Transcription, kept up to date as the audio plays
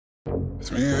3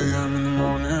 a.m. in the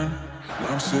morning,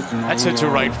 I'm sitting on That's the hit to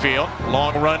lawn. right field.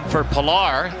 Long run for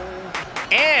Pilar.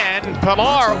 And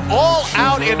Pilar all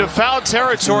out into foul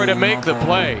territory to make the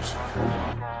play. 3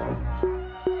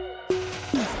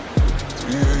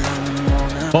 a.m. in the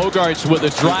morning. Bogarts with a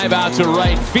drive out to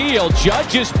right field.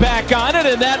 Judge is back on it,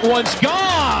 and that one's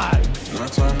gone.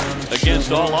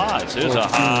 Against all odds. Here's a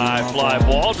high fly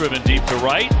ball driven deep to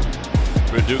right.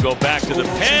 Verdugo back to the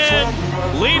pen.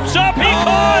 Leaps up. He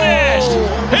caught it.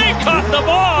 He caught the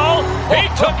ball. He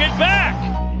took it back.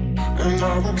 And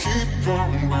I will keep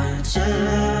on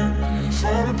waiting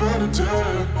for a better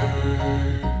day.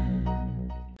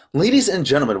 Ladies and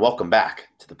gentlemen, welcome back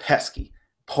to the Pesky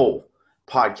Pole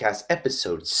Podcast,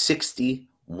 episode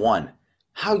 61.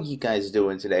 How you guys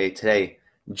doing today? Today,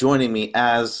 joining me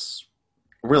as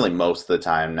really most of the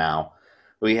time now,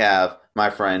 we have my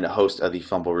friend, host of the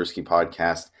Fumble Risky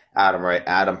podcast, Adam Wright.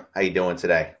 Adam, how you doing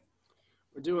today?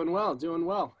 We're doing well.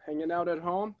 Hanging out at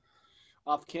home,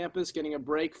 off campus, getting a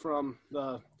break from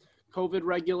the COVID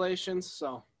regulations.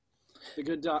 So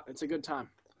it's a good time.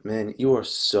 Man, you are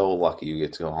so lucky you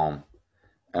get to go home.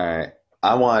 All right,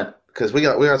 because we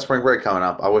got spring break coming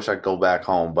up. I wish I could go back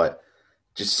home, but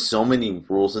just so many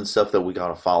rules and stuff that we got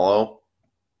to follow,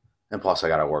 and plus I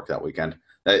got to work that weekend.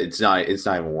 It's not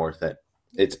even worth it.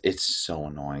 It's so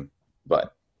annoying.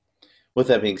 But with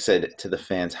that being said, to the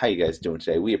fans, how you guys doing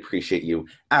today? We appreciate you,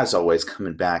 as always,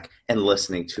 coming back and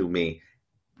listening to me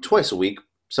twice a week.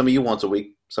 Some of you once a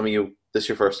week. Some of you, this is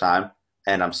your first time.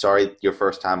 And I'm sorry your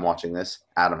first time watching this.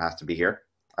 Adam has to be here.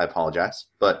 I apologize.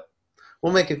 But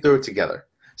we'll make it through it together.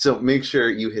 So make sure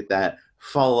you hit that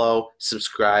follow,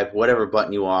 subscribe, whatever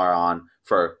button you are on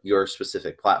for your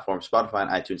specific platform. Spotify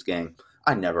and iTunes gang.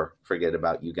 I never forget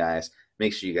about you guys.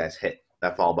 Make sure you guys hit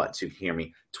that follow button so you can hear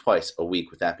me twice a week.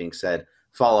 With that being said,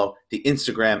 follow the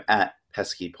Instagram at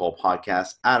Pesky Pole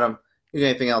Podcast. Adam, you got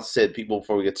anything else to say to people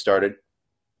before we get started?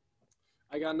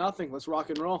 I got nothing. Let's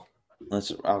rock and roll.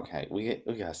 Okay. We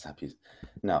gotta stop using.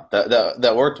 No,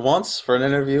 that worked once for an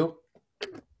interview.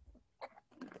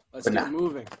 Let's get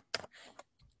moving.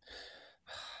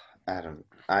 Adam,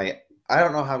 I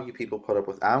don't know how you people put up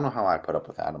with. I don't know how I put up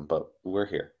with Adam, but we're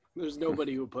here. There's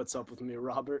nobody who puts up with me,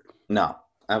 Robert. No,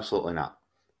 absolutely not.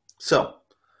 So,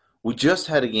 we just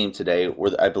had a game today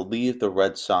where I believe the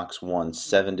Red Sox won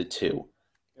 7-2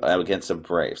 against the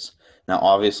Braves. Now,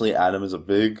 obviously, Adam is a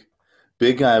big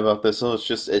guy about this, so it's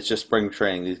just spring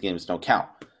training. These games don't count.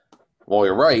 While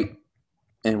you're right,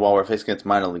 and while we're facing against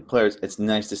minor league players, it's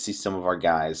nice to see some of our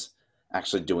guys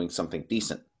actually doing something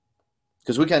decent.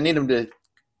 Because we kind of need them to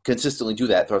consistently do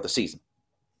that throughout the season.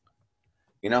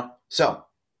 You know? So,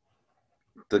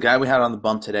 the guy we had on the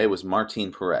bump today was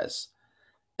Martin Perez.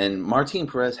 And Martin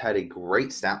Perez had a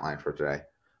great stat line for today.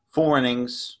 4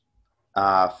 innings,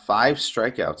 5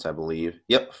 strikeouts, I believe.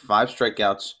 Yep, 5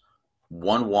 strikeouts,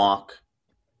 1 walk,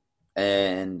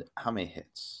 and how many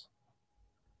hits?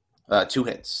 2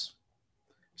 hits.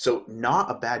 So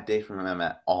not a bad day from him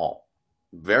at all.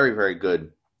 Very, very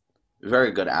good.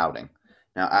 Very good outing.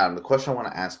 Now, Adam, the question I want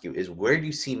to ask you is, where do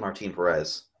you see Martin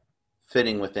Perez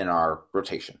fitting within our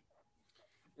rotation?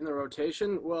 In the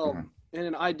rotation? Well, in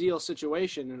an ideal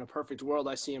situation, in a perfect world,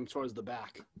 I see him towards the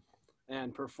back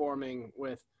and putting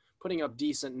up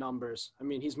decent numbers. I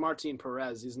mean, he's Martin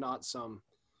Perez. He's not some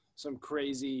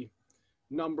crazy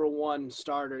number one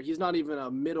starter. He's not even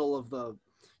a middle of the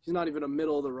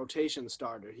rotation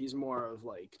starter. He's more of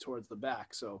like towards the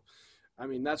back. So, I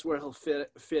mean, that's where he'll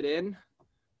fit in.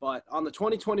 But on the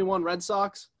 2021 Red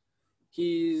Sox,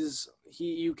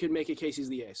 you can make a case he's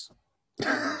the ace.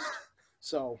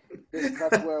 So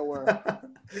that's where we're.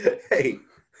 Hey,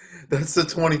 that's the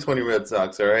 2020 Red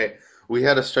Sox, all right? We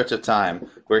had a stretch of time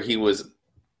where he was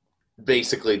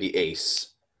basically the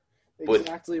ace.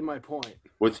 Exactly my point.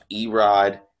 With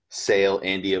Erod, Sale,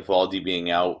 Andy Eovaldi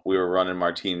being out, we were running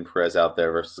Martin Perez out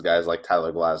there versus guys like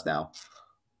Tyler Glasnow.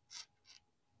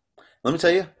 Let me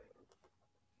tell you,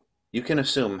 you can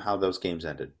assume how those games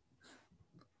ended.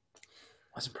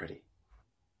 Wasn't pretty.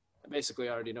 I basically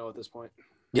already know at this point.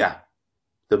 Yeah.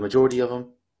 The majority of them,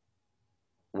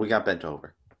 we got bent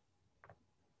over.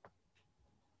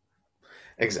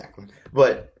 Exactly.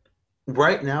 But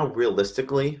right now,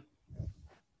 realistically,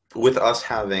 with us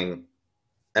having,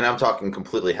 and I'm talking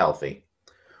completely healthy,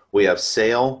 we have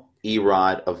Sale,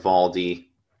 Erod, Eovaldi,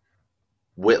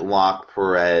 Whitlock,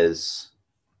 Perez,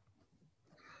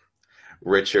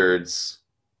 Richards,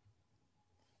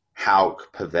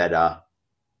 Houck, Pivetta.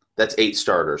 That's 8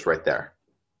 starters right there.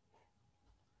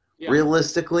 Yeah.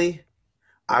 Realistically,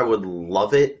 I would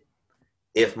love it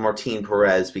if Martin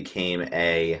Perez became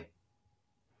a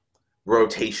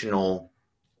rotational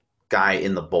guy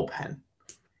in the bullpen.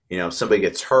 You know, somebody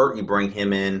gets hurt, you bring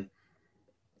him in,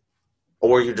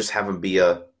 or you just have him be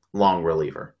a long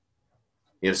reliever.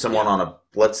 You know, someone on a,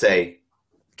 let's say,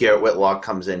 Garrett Whitlock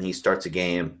comes in, he starts a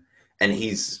game, and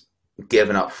he's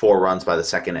given up 4 runs by the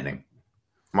second inning.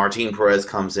 Martin Perez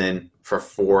comes in for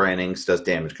 4 innings, does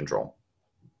damage control.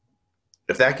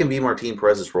 If that can be Martin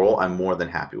Perez's role, I'm more than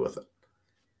happy with it.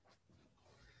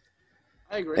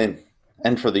 I agree.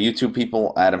 And for the YouTube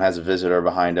people, Adam has a visitor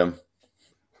behind him.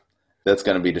 That's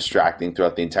going to be distracting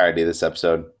throughout the entirety of this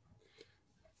episode.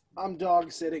 I'm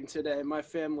dog sitting today. My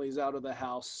family's out of the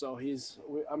house, so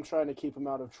I'm trying to keep him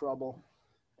out of trouble,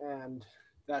 and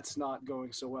that's not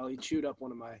going so well. He chewed up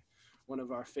one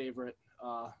of our favorite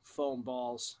foam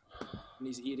balls, and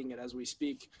he's eating it as we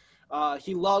speak.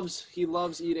 He loves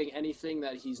eating anything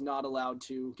that he's not allowed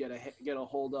to get a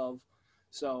hold of.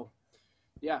 So,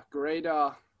 yeah, great.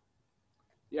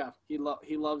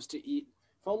 He loves to eat.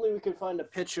 If only we could find a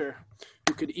pitcher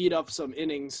who could eat up some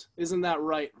innings. Isn't that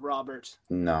right, Robert?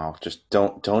 No, just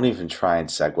don't even try and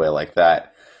segue like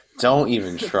that. Don't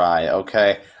even try,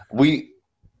 okay?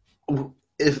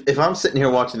 If I'm sitting here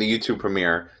watching the YouTube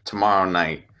premiere tomorrow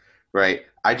night, right?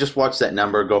 I just watched that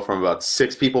number go from about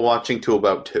 6 people watching to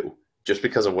about 2, just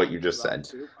because of what you just said.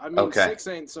 2. I mean, okay. 6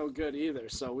 ain't so good either.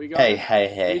 So we got.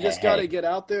 Hey! We just got to get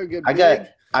out there, get I big.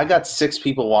 got 6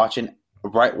 people watching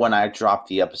right when I dropped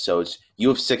the episodes. You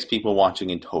have 6 people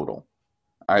watching in total.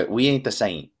 All right, we ain't the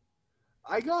same.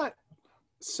 I got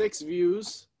 6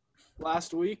 views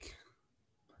last week.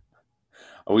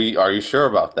 Are you sure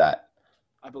about that?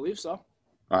 I believe so.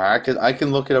 All right, I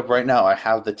can look it up right now. I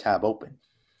have the tab open.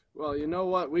 Well, you know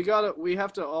what? We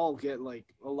have to all get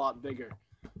like a lot bigger.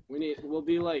 People will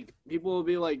be like,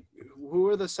 who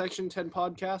are the Section 10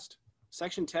 podcast?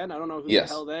 Section 10? I don't know who the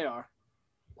hell they are.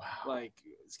 Wow. Like,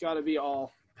 it's got to be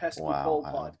all Pesky Pole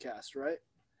podcast, right?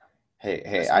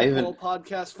 Hey, I even Pole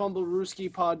podcast, Fumble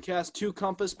Rooski podcast, Two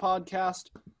Compass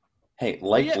podcast. Hey,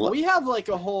 we have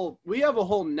a whole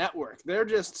network. They're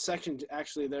just they're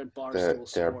Barstool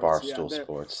Sports. They're Barstool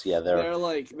Sports. Yeah,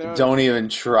 they're don't even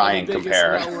try and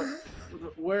compare.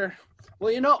 We're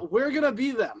gonna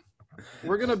be them.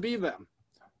 We're gonna be them.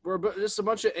 We're just a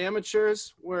bunch of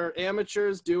amateurs. We're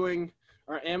amateurs doing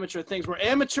our amateur things. We're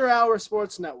Amateur Hour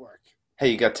Sports Network. Hey,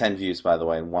 you got 10 views, by the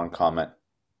way, and 1 comment.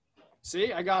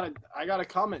 See, I got a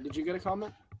comment. Did you get a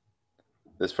comment?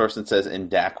 This person says, in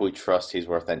Dak, we trust he's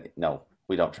worth any. No,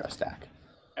 we don't trust Dak.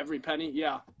 Every penny?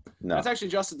 Yeah. No. That's actually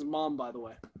Justin's mom, by the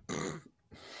way.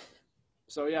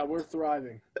 So, yeah, we're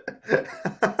thriving.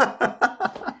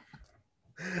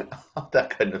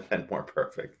 That couldn't have been more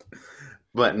perfect.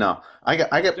 But no, I got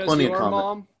plenty of comments. Does your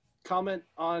mom comment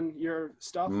on your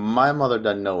stuff? My mother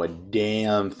doesn't know a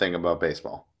damn thing about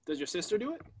baseball. Does your sister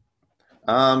do it?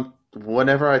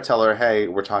 Whenever I tell her, hey,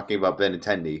 we're talking about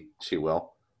Benintendi, she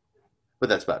will. But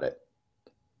that's about it.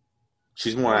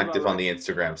 She's more active on the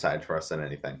Instagram side for us than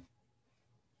anything.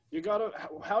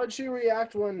 How did she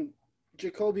react when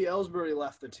Jacoby Ellsbury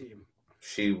left the team?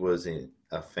 She wasn't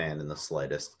a fan in the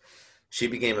slightest. She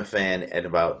became a fan at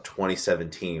about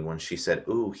 2017 when she said,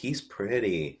 ooh, he's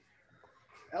pretty.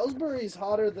 Ellsbury's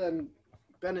hotter than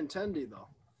Benintendi, though.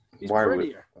 He's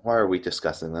prettier. Why are we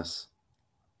discussing this?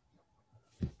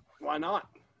 Why not?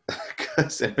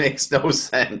 Because it makes no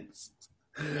sense.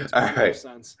 All right.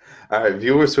 Sense. All right,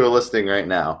 viewers who are listening right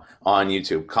now on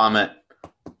YouTube, comment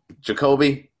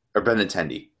Jacoby or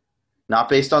Benintendi. Not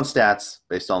based on stats,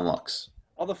 based on looks.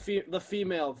 All the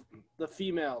females,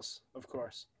 of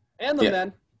course. And the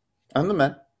men. And the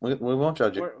men. We won't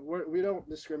judge you. We don't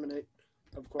discriminate,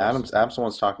 of course. Adam's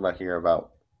wants to talk about here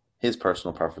about his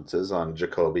personal preferences on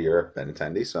Jacoby or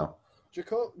Benintendi, so.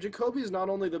 Jacoby's not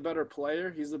only the better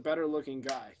player, he's the better looking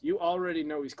guy. You already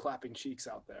know he's clapping cheeks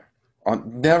out there.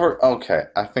 Okay,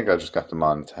 I think I just got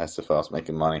demonetized if I was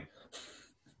making money.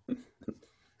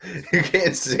 You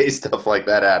can't say stuff like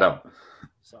that, Adam.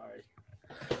 Sorry.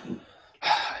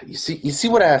 You see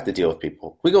what I have to deal with,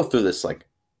 people. We go through this like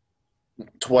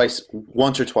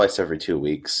once or twice every 2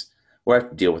 weeks. We have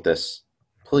to deal with this.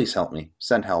 Please help me.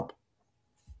 Send help.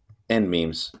 And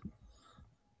memes.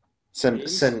 Send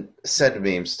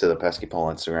memes to the Pesky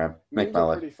Pole Instagram. Make my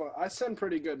life. Pretty fun. I send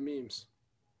pretty good memes.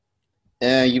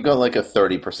 You got like a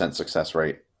 30% success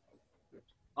rate.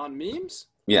 On memes?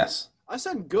 Yes. I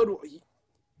send good.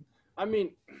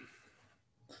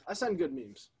 I send good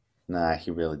memes. Nah,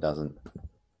 he really doesn't.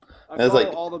 I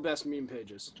follow all the best meme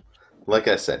pages. Like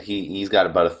I said, he's got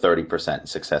about a 30%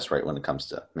 success rate when it comes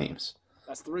to memes.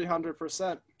 That's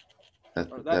 300%.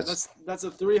 That's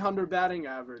a 300 batting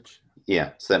average.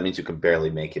 Yeah, so that means you can barely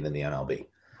make it in the MLB.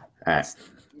 All right.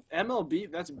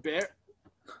 MLB,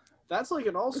 That's like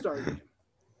an all-star game.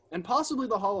 And possibly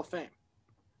the Hall of Fame.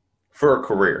 For a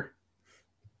career.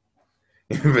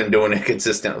 You've been doing it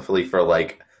consistently for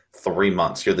like 3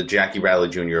 months. You're the Jackie Bradley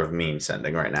Jr. of meme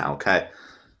sending right now, okay?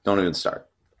 Don't even start.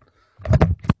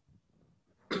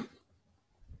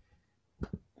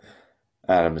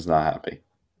 Adam is not happy.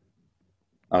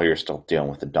 Oh, you're still dealing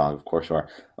with the dog. Of course you are.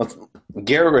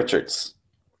 Garrett Richards.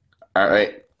 All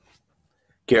right.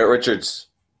 Garrett Richards,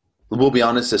 we'll be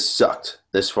honest, has sucked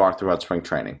this far throughout spring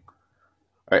training.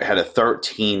 All right, had a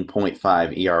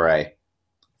 13.5 ERA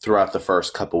throughout the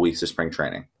first couple weeks of spring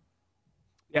training.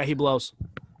 Yeah, he blows.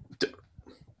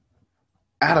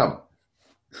 Adam.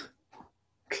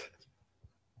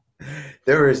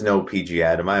 There is no PG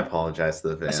Adam. I apologize to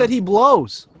the fans. I said he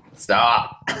blows.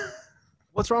 Stop.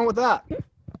 What's wrong with that?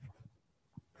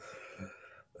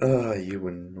 You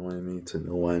annoy me to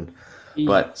no end. He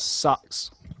But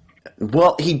sucks.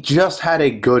 well, he just had a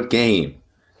good game.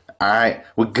 All right,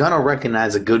 we're gonna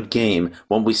recognize a good game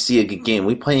when we see a good game.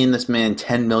 We paying this man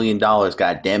 $10 million.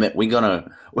 God damn it, we're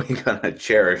gonna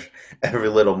cherish every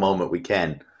little moment we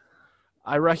can.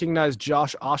 I recognize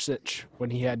Josh Osich when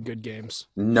he had good games.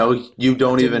 No, you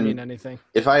don't Didn't even mean anything.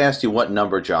 If I asked you what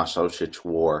number Josh Osich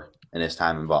wore in his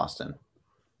time in Boston,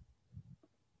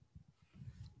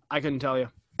 I couldn't tell you.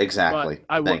 exactly.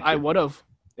 But Thank I you. would have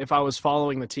if I was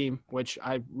following the team, which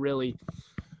I really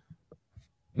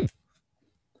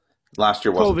Last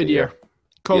year wasn't COVID the year.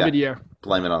 COVID year.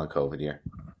 Blame it on the COVID year.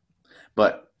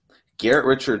 But Garrett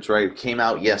Richards, right, came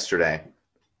out yesterday.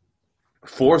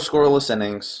 4 scoreless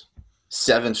innings,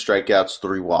 7 strikeouts,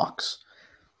 3 walks.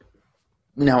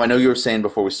 Now, I know you were saying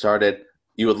before we started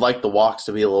you would like the walks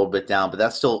to be a little bit down, but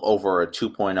that's still over a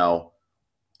 2.0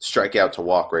 strikeout to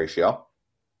walk ratio,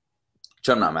 which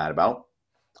I'm not mad about.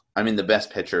 I mean, the best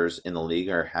pitchers in the league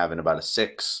are having about a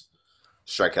 6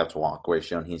 strikeout to walk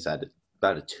ratio, and he's at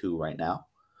about a 2 right now.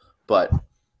 But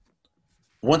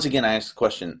once again, I ask the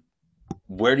question,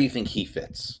 where do you think he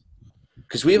fits?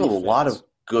 Because we have a lot of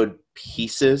good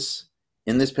pieces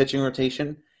in this pitching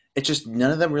rotation. It's just none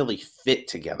of them really fit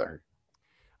together.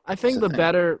 I think the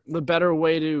better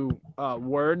way to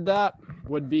word that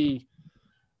would be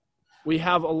we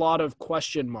have a lot of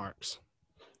question marks,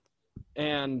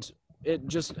 and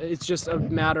it's just a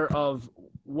matter of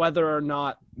whether or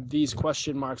not these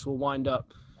question marks will wind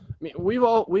up. I mean, we've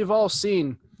all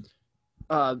seen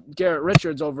Garrett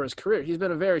Richards over his career. He's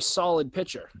been a very solid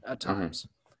pitcher at times.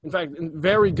 In fact,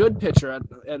 very good pitcher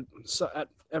at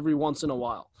every once in a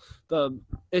while. The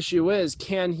issue is,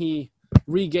 can he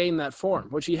regain that form,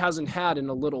 which he hasn't had in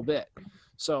a little bit.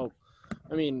 So,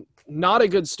 I mean, not a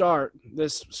good start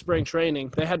this spring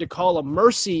training. They had to call a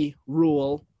mercy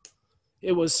rule.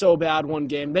 It was so bad one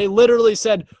game. They literally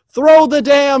said, throw the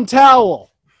damn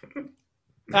towel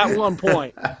at one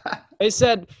point. They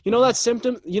said, you know that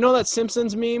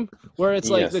Simpsons meme where it's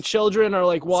like the children are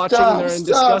like watching, they're in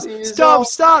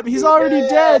disgust. Stop. He's already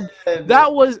dead.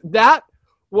 That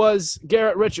was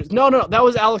Garrett Richards. No, that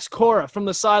was Alex Cora from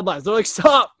the sidelines. They're like,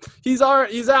 stop. He's out.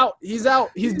 He's done.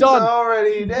 He's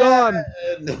already dead.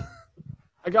 Done.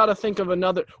 I got to think of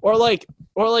another, or like,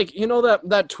 you know,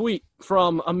 that tweet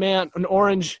from an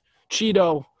orange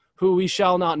Cheeto who we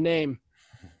shall not name.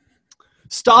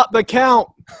 Stop the count.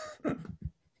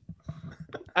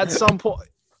 At some point.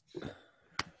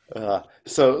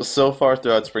 So far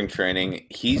throughout spring training,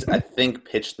 he's, I think,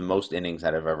 pitched the most innings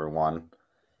out of everyone.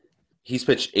 He's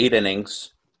pitched 8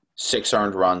 innings, 6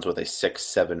 earned runs with a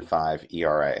 6.75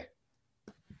 ERA.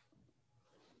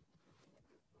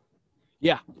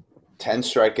 Yeah. 10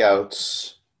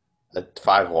 strikeouts,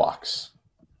 5 walks.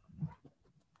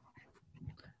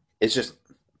 It's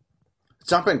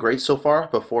not been great so far,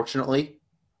 but fortunately,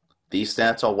 these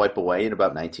stats all wipe away in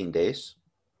about 19 days.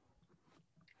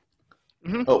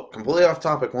 Mm-hmm. Oh, completely off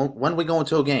topic. When are we going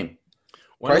to a game?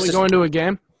 When are we going to a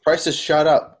game? Prices shot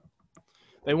up.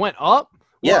 They went up?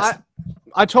 Yes. Well,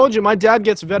 I told you, my dad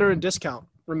gets veteran discount.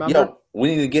 Remember? Yo, we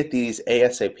need to get these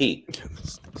ASAP. This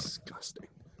is disgusting.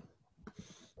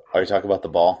 Are you talking about the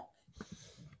ball?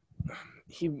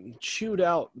 He chewed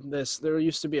out this. There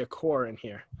used to be a core in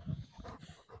here.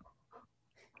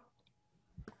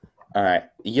 All right.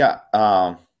 Yeah.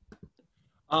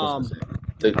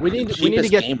 We need to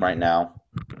get game right now.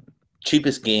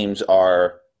 Cheapest games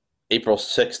are April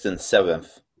 6th and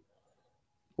 7th,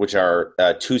 which are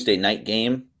a Tuesday night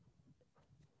game,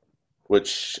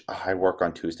 which I work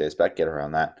on Tuesdays, but I get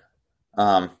around that.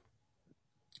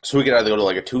 So we could either go to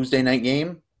like a Tuesday night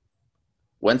game,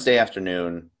 Wednesday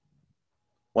afternoon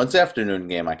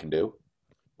game I can do.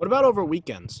 What about over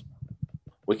weekends?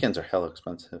 Weekends are hella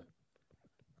expensive.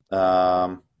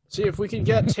 See, if we could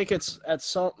get tickets at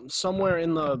somewhere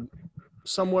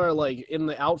like in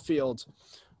the outfield.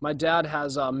 My dad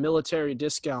has a military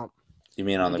discount. You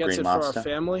mean on the Gets Green it for Monster? our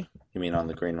family. You mean on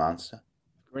the Green Monster?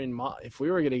 If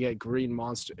we were gonna get Green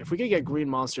Monster, if we could get Green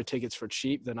Monster tickets for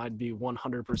cheap, then I'd be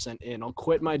 100% in. I'll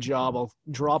quit my job. I'll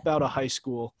drop out of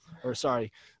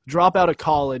drop out of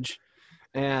college,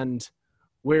 and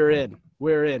we're in.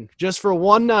 We're in just for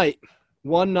one night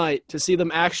to see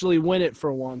them actually win it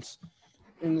for once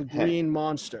in the Green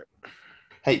Monster.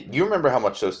 Hey, you remember how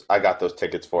much I got those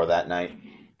tickets for that night?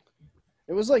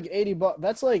 It was like $80.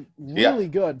 That's like really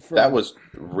good. That was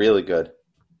really good.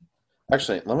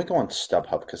 Actually, let me go on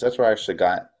StubHub because that's where I actually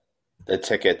got the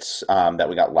tickets that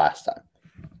we got last time.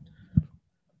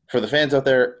 For the fans out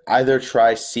there, either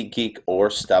try SeatGeek or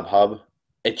StubHub.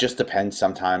 It just depends.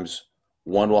 Sometimes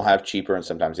one will have cheaper and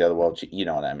sometimes the other will. You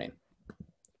know what I mean.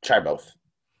 Try both.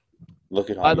 Look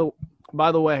at home.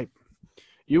 By the way,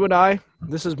 you and I,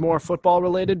 this is more football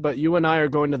related, but you and I are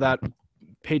going to that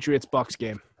Patriots-Bucks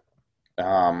game.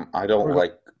 I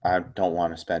don't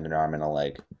want to spend an arm and a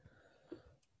leg.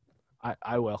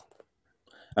 I will.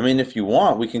 I mean, if you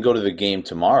want, we can go to the game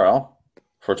tomorrow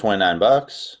for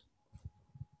 $29.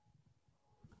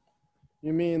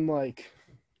 You mean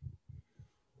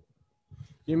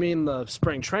the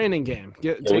spring training game?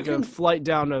 Take a flight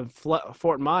down to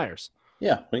Fort Myers.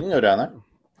 Yeah, we can go down there.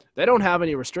 They don't have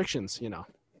any restrictions, you know.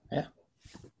 Yeah.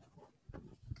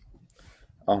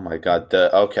 Oh my God.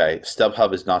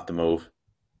 StubHub is not the move.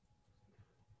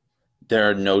 There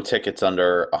are no tickets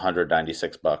under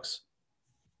 $196.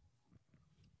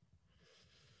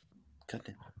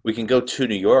 Goddamn. We can go to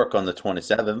New York on the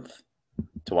 27th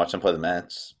to watch them play the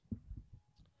Mets.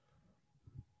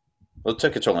 Those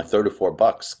tickets are only $34.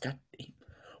 God damn.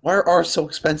 Why are ours so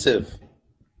expensive?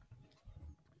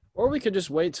 Or we could just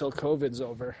wait till COVID's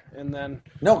over and then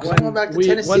No, because I'm going back to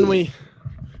Tennessee.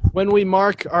 When we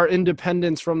mark our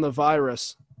independence from the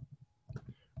virus,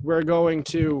 we're going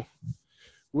to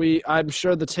I'm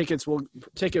sure the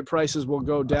ticket prices will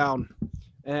go down,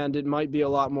 and it might be a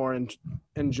lot more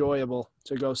enjoyable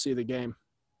to go see the game.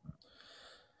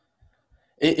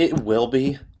 It will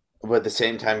be, but at the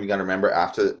same time, you got to remember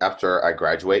after I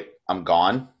graduate, I'm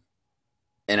gone,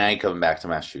 and I ain't coming back to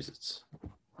Massachusetts.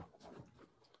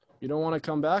 You don't want to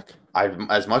come back?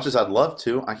 As much as I'd love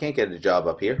to, I can't get a job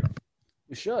up here.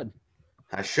 You should.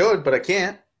 I should, but I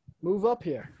can't. Move up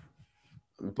here.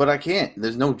 But I can't.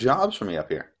 There's no jobs for me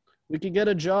up here. We could get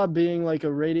a job being like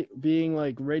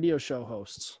radio show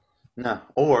hosts. No,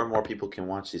 or more people can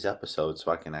watch these episodes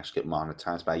so I can actually get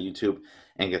monetized by YouTube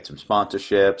and get some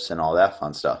sponsorships and all that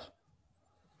fun stuff.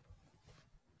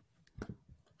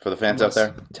 For the fans out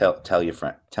there, tell your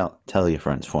friend, tell your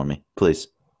friends for me, please.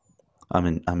 I'm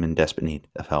in desperate need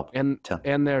of help. And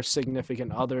their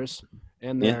significant others,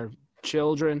 and their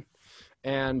children,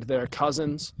 and their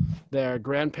cousins, their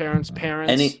grandparents,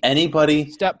 parents, anybody,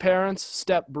 step parents,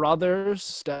 step brothers,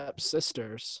 step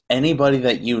sisters, anybody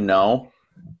that you know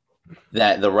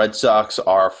that the Red Sox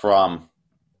are from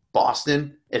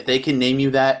Boston, if they can name you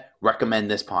that,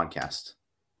 recommend this podcast.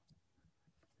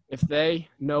 If they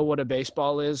know what a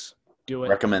baseball is, do it.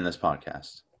 Recommend this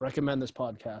podcast. Recommend this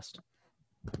podcast.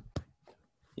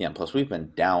 Yeah, and plus we've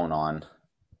been down on.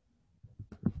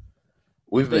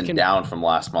 We've been down from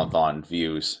last month on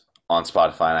views on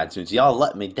Spotify and iTunes. Y'all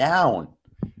let me down.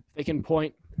 They can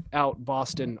point out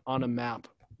Boston on a map,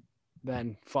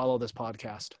 then follow this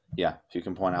podcast. Yeah, if you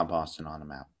can point out Boston on a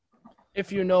map.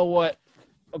 If you know what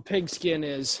a pigskin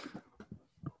is,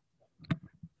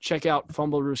 check out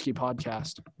Fumblerooski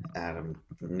podcast. Adam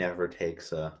never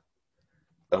takes a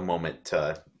moment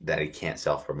that he can't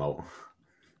self-promote.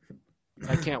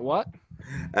 I can't what?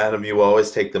 Adam, you always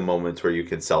take the moments where you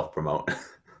can self-promote.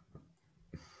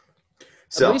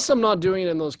 So, at least I'm not doing it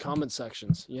in those comment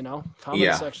sections, you know?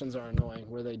 Comment sections are annoying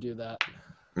where they do that.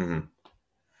 Mm-hmm.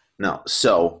 No,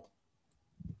 so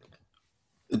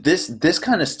this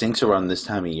kind of stinks around this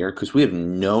time of year because we have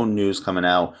no news coming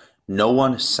out, no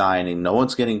one signing, no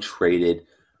one's getting traded.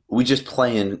 We just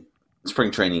play in spring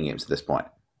training games at this point.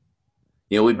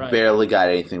 You know, we barely got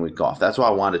anything with golf. That's why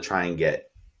I wanted to try and get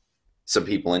some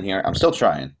people in here. I'm still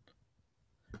trying.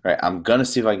 Right, I'm gonna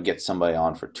see if I can get somebody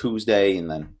on for Tuesday, and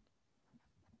then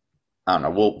I don't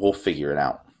know. We'll figure it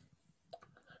out.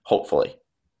 Hopefully.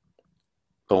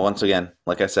 But once again,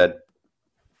 like I said,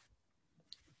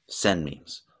 send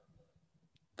memes.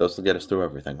 Those will get us through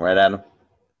everything, right, Adam?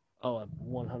 Oh,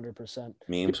 100%.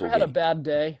 Memes you had a bad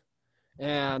day,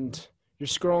 and you're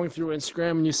scrolling through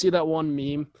Instagram, and you see that one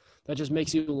meme that just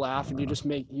makes you laugh, and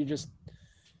it's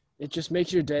it just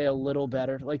makes your day a little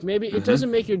better. Like maybe it doesn't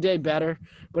make your day better,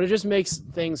 but it just makes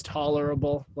things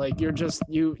tolerable. Like you're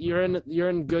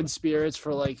in good spirits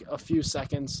for like a few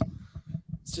seconds.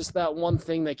 It's just that one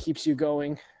thing that keeps you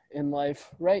going in life,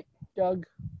 right, Doug?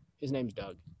 His name's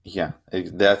Doug. Yeah,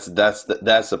 that's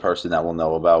the person that will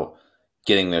know about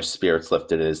getting their spirits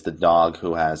lifted is the dog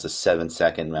who has a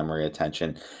 7-second memory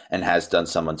attention and has done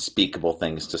some unspeakable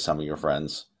things to some of your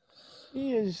friends.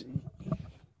 He is.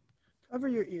 Cover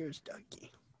your ears, Dougie.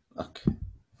 Okay.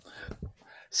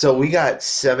 So we got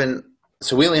 7.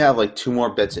 So we only have like 2 more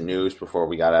bits of news before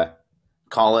we gotta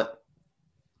call it.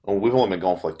 Well, we've only been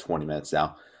going for like 20 minutes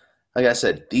now. Like I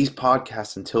said, these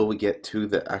podcasts until we get to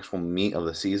the actual meat of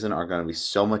the season are going to be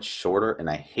so much shorter, and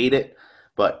I hate it.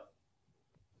 But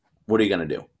what are you going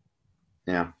to do?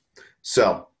 Yeah.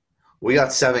 So we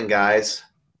got 7 guys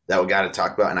that we got to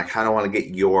talk about, and I kind of want to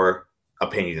get your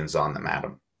opinions on them,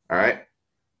 Adam. All right?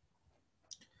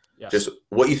 Yes. Just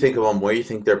what you think of them, where you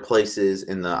think their place is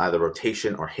in the either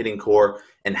rotation or hitting core,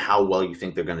 and how well you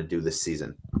think they're going to do this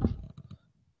season.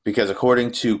 Because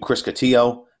according to Chris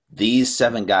Cotillo, these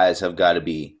 7 guys have got to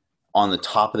be on the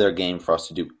top of their game for us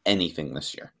to do anything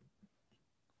this year.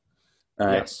 All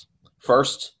right. Yes.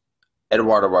 First,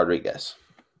 Eduardo Rodriguez.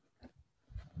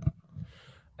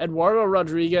 Eduardo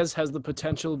Rodriguez has the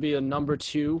potential to be a number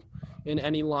 2 in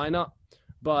any lineup,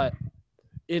 but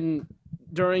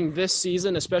during this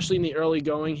season, especially in the early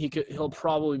going, he'll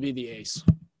probably be the ace.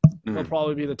 He'll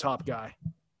probably be the top guy.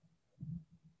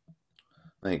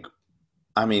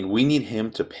 We need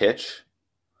him to pitch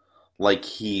like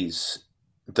he's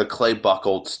the Clay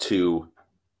Buchholz to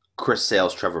Chris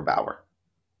Sale's Trevor Bauer.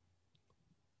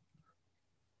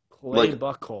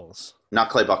 Buchholz. Not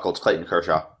Clay Buchholz, Clayton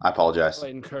Kershaw. I apologize.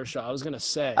 Clayton Kershaw. I was gonna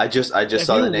say. I just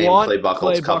saw the name Clay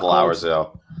Buchholz a couple hours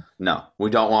ago. No,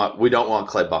 we don't want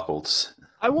Clay Buchholz.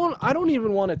 I don't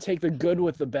even want to take the good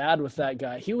with the bad with that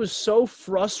guy. He was so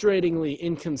frustratingly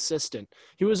inconsistent.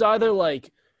 He was either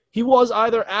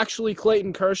actually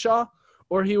Clayton Kershaw,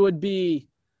 or he would be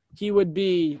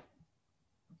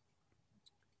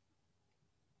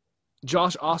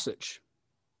Josh Osich.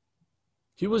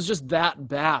 He was just that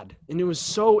bad, and it was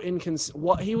so inconsistent.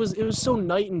 It was so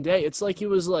night and day. It's like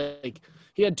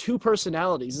he had 2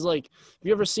 personalities. It's like, have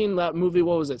you ever seen that movie?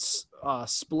 What was it?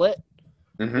 Split,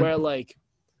 where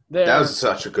that was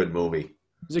such a good movie.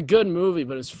 It was a good movie,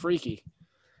 but it's freaky.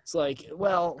 It's like,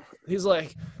 well, he's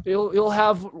like he'll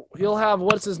have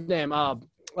what's his name?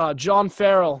 John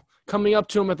Farrell coming up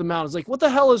to him at the mound. It's like, what the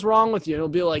hell is wrong with you? And he'll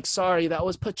be like, sorry, that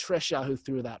was Patricia who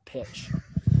threw that pitch.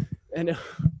 And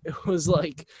it was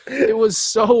like, it was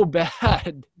so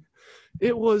bad.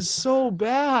 It was so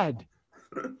bad.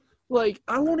 Like,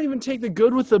 I won't even take the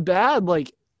good with the bad.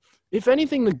 Like, if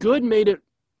anything, the good made it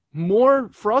more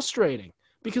frustrating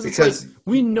because like,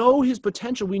 we know his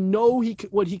potential. We know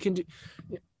what he can do.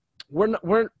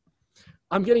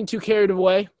 I'm getting too carried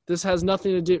away. This has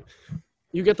nothing to do.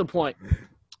 You get the point.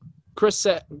 Chris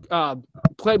said,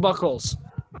 Clay Buchholz.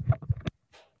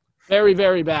 Very,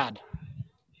 very bad.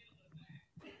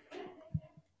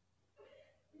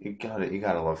 You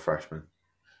gotta love freshmen.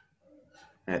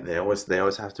 They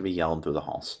always have to be yelling through the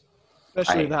halls.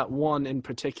 Especially that one in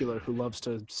particular who loves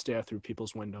to stare through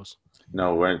people's windows.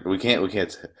 No, we can't.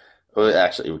 Well,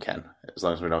 actually, we can, as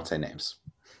long as we don't say names.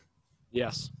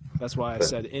 Yes, that's why I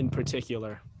said in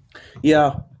particular.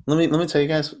 Yeah, let me tell you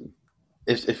guys,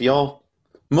 if y'all,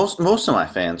 most of my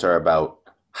fans are about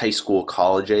high school,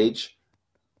 college age.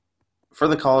 For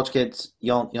the college kids,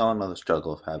 y'all know the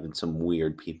struggle of having some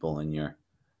weird people in your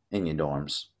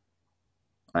dorms,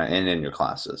 and in your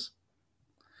classes.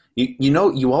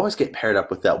 You always get paired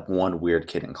up with that one weird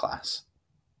kid in class.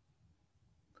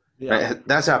 Yeah, right?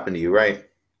 That's happened to you, right?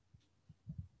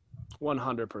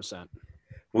 100%.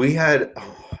 We had.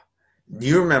 Do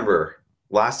you remember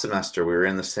last semester we were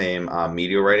in the same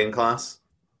media writing class?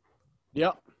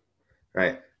 Yep.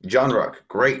 Right, John Ruck,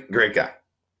 great guy.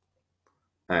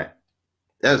 All right,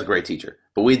 that was a great teacher.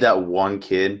 But we had that one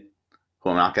kid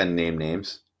who I'm not going to name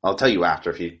names. I'll tell you after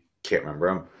if you can't remember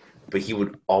him. But he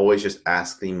would always just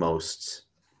ask the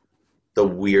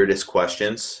weirdest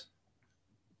questions.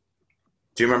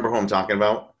 Do you remember who I'm talking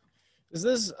about? Is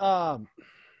this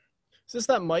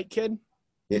that Mike kid?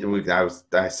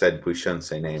 I said we shouldn't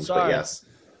say names, Sorry. But yes.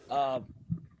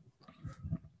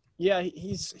 Yeah,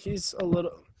 he's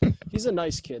a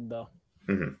nice kid though.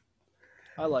 Mm-hmm.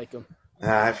 I like him.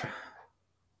 Of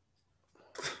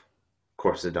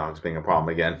course, the dog's being a problem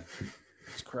again.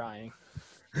 He's crying.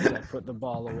 I put the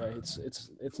ball away.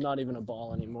 It's not even a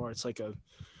ball anymore. It's like a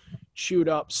chewed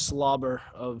up slobber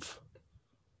of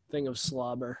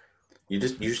slobber. You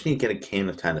just need to get a can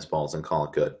of tennis balls and call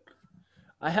it good.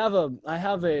 I have a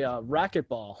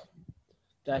racquetball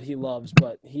that he loves,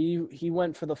 but he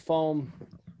went for the foam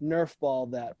Nerf ball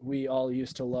that we all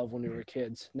used to love when we were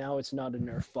kids. Now it's not a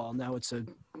Nerf ball. Now it's a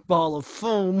ball of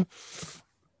foam.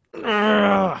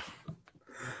 But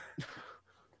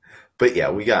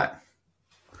yeah, we got.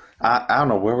 I don't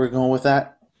know where we're going with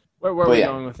that. Where were we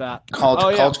going with that?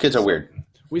 College kids are weird.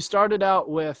 We started out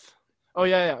with. Oh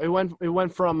yeah. It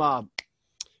went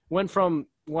from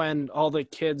when all the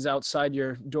kids outside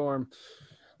your dorm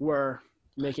were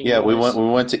making. Yeah, noise. we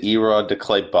went to Erod to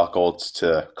Clay Buchholz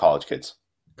to college kids.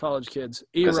 College kids.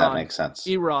 Because that makes sense.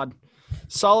 Erod,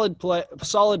 solid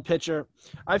pitcher.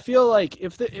 I feel like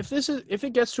if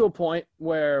it gets to a point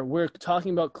where we're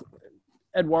talking about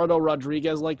Eduardo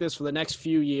Rodriguez like this for the next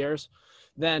few years,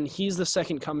 then he's the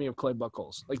second coming of Clay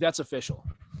Buchholz. Like, that's official.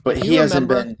 But he hasn't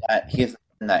been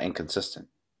that inconsistent.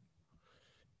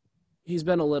 He's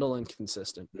been a little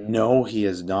inconsistent. No, he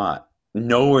is not.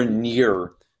 Nowhere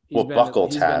near what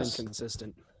Buchholz has. He's been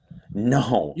inconsistent.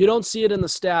 No. You don't see it in the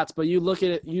stats, but you look at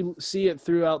it, you see it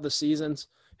throughout the seasons.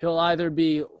 He'll either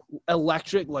be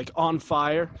electric, like on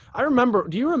fire.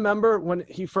 Do you remember when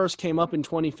he first came up in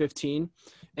 2015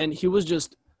 and he was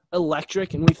just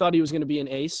electric and we thought he was going to be an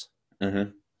ace?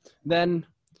 Mm-hmm. Then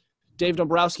Dave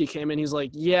Dombrowski came in. He's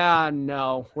like, yeah,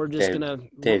 no, we're just going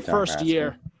to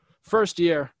 – first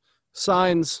year,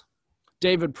 signs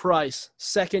David Price.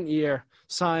 Second year,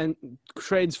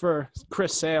 trades for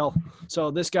Chris Sale.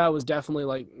 So this guy was definitely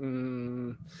like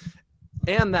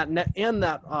and that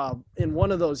in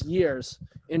one of those years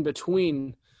in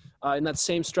between in that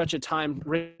same stretch of time,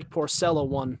 Rick Porcello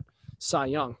won Cy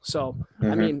Young. So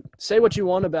I mean, say what you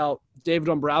want about David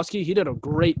Dombrowski, he did a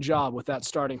great job with that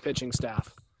starting pitching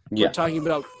staff. Yeah. We're talking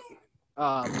about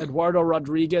Eduardo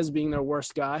Rodriguez being their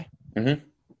worst guy. Mm-hmm.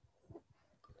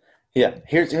 Yeah,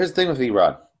 here's the thing with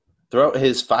Erod. Throughout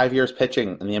his 5 years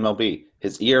pitching in the MLB,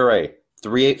 his ERA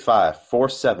 3.85,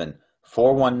 4.7,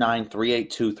 4.19,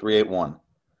 3.82, 3.81.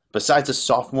 Besides a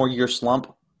sophomore year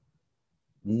slump,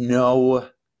 no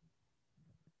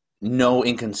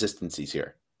inconsistencies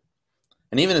here.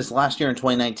 And even his last year in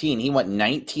 2019, he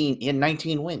had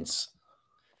 19 wins.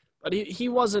 But he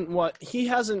wasn't what he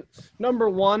hasn't. Number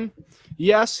one,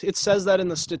 yes, it says that in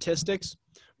the statistics,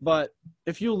 but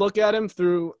if you look at him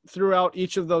throughout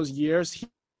each of those years,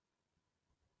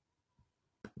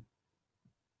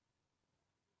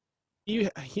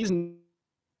 he's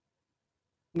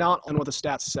not on what the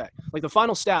stats say. Like the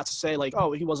final stats say like,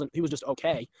 oh, he was just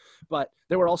okay. But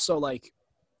they were also like,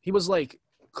 he was like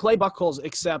Clay Buchholz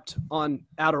except on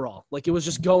Adderall. Like it was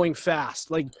just going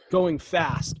fast. Like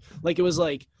it was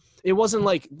like, it wasn't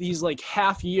like these like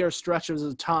half year stretches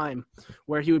of time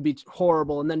where he would be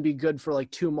horrible and then be good for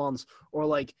like 2 months, or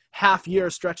like half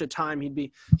year stretch of time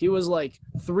he was like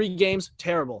 3 games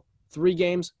terrible, 3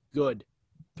 games good,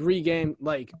 3 game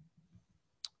like.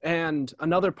 And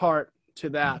another part to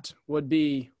that would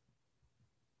be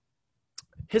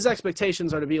his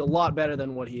expectations are to be a lot better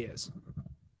than what he is.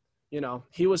 You know,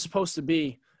 he was supposed to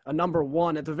be a number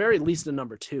 1, at the very least a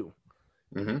number 2.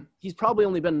 Mm-hmm. He's probably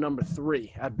only been a number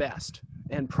 3 at best,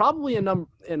 and probably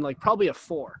probably a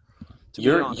 4.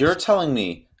 You're telling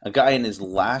me a guy in his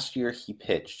last year he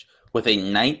pitched with a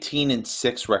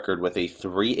 19-6 record with a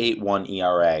 3.81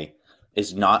 ERA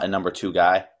is not a number 2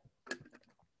 guy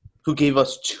who gave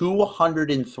us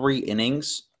 203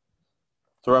 innings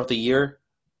throughout the year?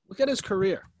 Look at his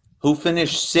career. Who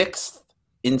finished 6th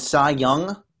in Cy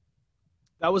Young?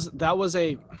 That was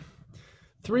a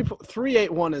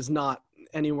 3.81 is not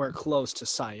anywhere close to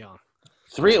Cy Young.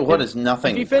 3.81 is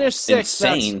nothing. If he finished 6th,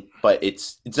 insane, but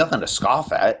it's nothing to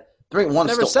scoff at. 3.1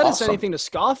 never still said awesome. It's anything to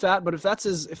scoff at, but if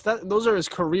those are his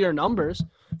career numbers,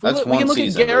 we can look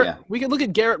at Garrett. We could look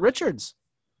at Garrett Richards.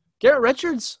 Garrett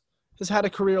Richards has had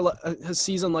a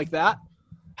season like that.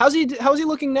 How's he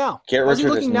looking now? Garrett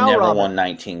Richards has never won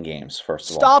 19 games. First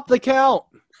of all, stop the count.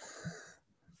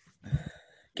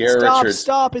 Garrett Richards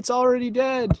stop! It's already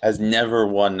dead. Has never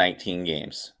won 19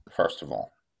 games. First of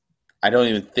all, I don't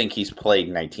even think he's played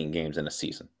 19 games in a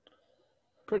season.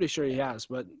 Pretty sure he has,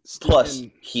 but plus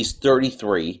he's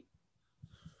 33,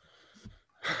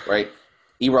 right?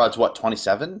 Erod's what,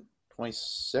 27,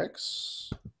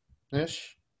 26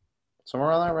 ish, somewhere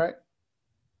around that, right?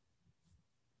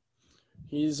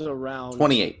 He's around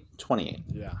 28.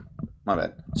 Yeah, my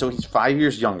bad. So he's 5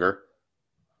 years younger.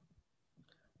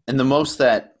 And the most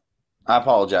that, I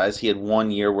apologize, he had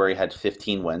 1 year where he had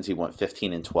 15 wins. He went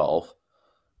 15-12.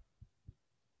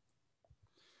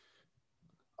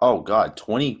 Oh, God,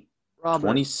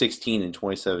 2016 and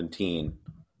 2017.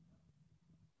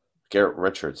 Garrett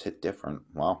Richards hit different.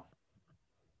 Wow.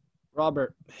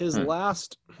 Robert, his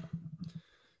last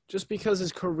just because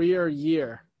his career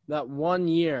year, that 1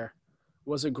 year,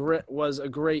 was a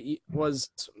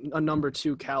number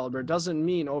 2 caliber doesn't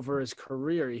mean over his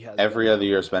career he has. Every other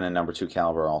year has been a number 2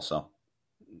 caliber also.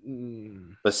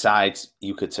 Besides,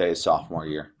 you could say his sophomore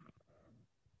year.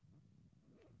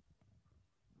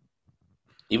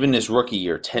 Even his rookie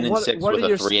year, 10-6 with a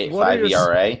 3.85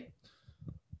 ERA.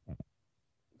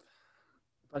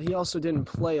 But he also didn't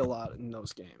play a lot in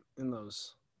those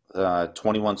games.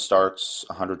 21 starts,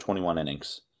 121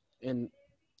 innings. And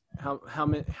how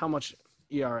much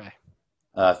ERA?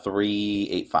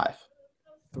 3.85.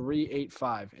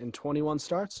 3.85 in 21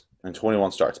 starts. And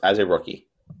 21 starts as a rookie.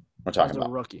 We're talking about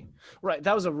a rookie, right?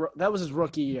 That was his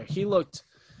rookie year.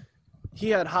 He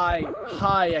had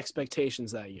high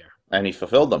expectations that year, and he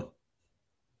fulfilled them.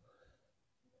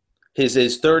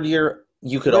 His third year,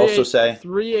 you could also say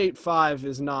 3.85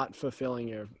 is not fulfilling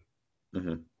your.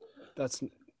 Mm-hmm. That's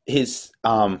his.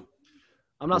 I'm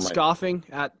not scoffing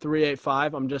at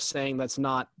 3.85. I'm just saying that's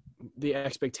not the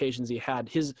expectations he had.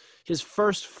 His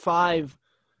first 5,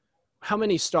 how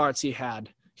many starts he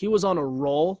had? He was on a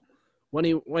roll when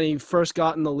he first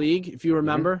got in the league. If you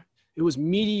remember, It was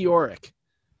meteoric.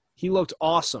 He looked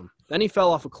awesome. Then he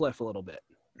fell off a cliff a little bit,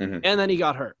 and then he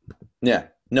got hurt. Yeah,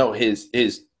 no, his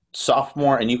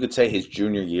sophomore and you could say his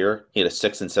junior year, he had a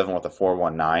 6-7 with a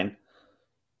 4.19.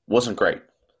 Wasn't great.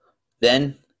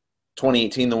 Then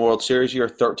 2018, the World Series year,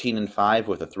 13-5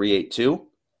 with a 3.82,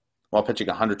 while pitching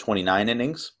 129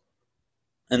 innings.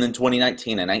 And then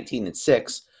 2019, a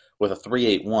 19-6 with a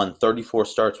 3.81, 34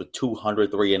 starts with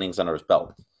 203 innings under his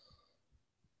belt.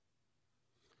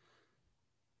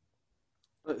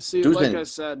 See, like I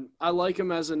said, I like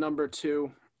him as a number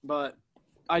 2, but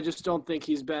I just don't think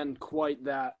he's been quite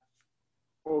that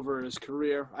over his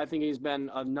career. I think he's been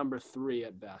a number 3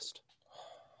 at best.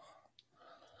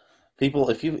 People,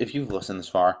 if you've listened this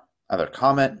far, either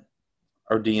comment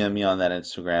or DM me on that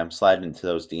Instagram, slide into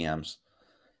those DMs,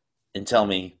 and tell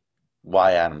me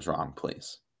why Adam's wrong,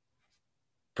 please.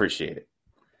 Appreciate it.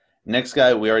 Next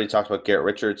guy, we already talked about Garrett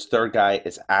Richards. Third guy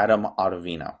is Adam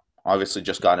Ottavino. Obviously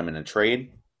just got him in a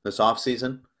trade this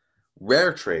offseason.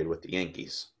 Rare trade with the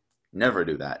Yankees. Never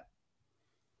do that.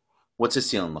 What's his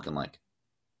ceiling looking like?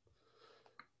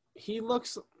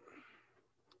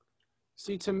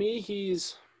 To me, he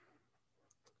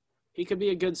could be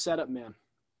a good setup man.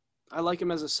 I like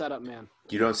him as a setup man.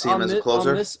 You don't see him as a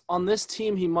closer? On this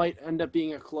team, he might end up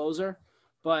being a closer,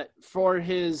 but for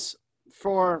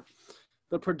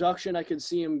the production I could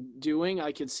see him doing,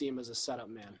 I could see him as a setup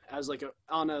man, as like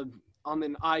on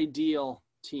an ideal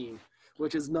team,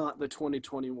 which is not the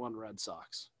 2021 Red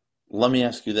Sox. Let me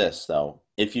ask you this, though.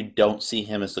 If you don't see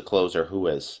him as the closer, who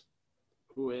is?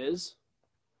 Who is?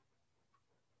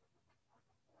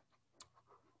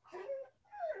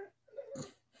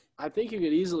 I think you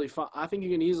could easily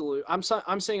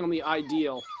I'm saying on the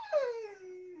ideal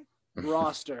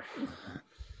roster,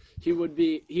 he would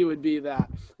be that.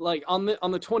 Like on the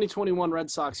 2021 Red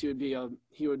Sox, he would be a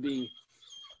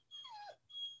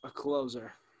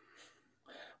closer.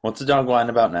 What's the dog whining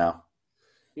about now?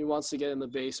 He wants to get in the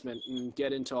basement and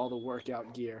get into all the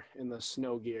workout gear and the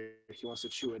snow gear. He wants to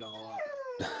chew it all up.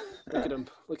 Look at him.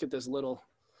 Look at that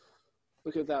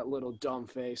little dumb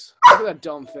face. Look at that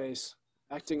dumb face.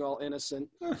 Acting all innocent.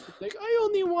 Like, I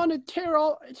only want to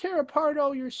tear apart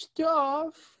all your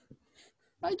stuff.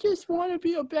 I just want to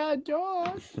be a bad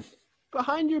dog.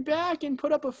 Behind your back and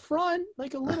put up a front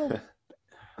like a little.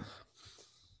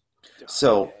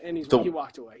 So and he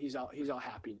walked away. He's all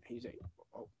happy. He's like,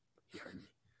 oh, he heard me.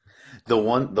 The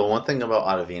one thing about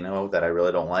Ottavino that I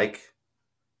really don't like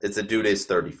is the dude is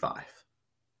 35.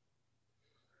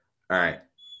 All right.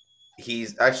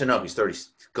 He's 30,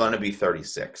 going to be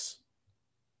 36.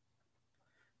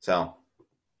 So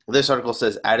this article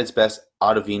says, at its best,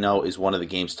 Ottavino is one of the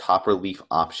game's top relief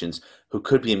options who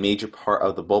could be a major part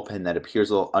of the bullpen that appears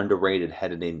a little underrated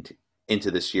headed into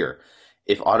this year.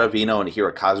 If Ottavino and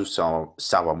Hirokazu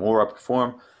Sawamura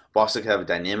perform, Boston could have a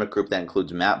dynamic group that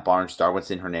includes Matt Barnes,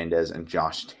 Darwinson Hernandez, and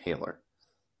Josh Taylor.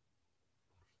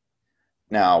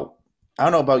 Now, I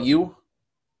don't know about you,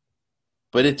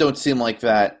 but it don't seem like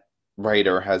that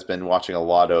writer has been watching a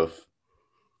lot of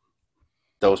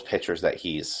those pitchers that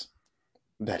he's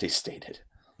stated.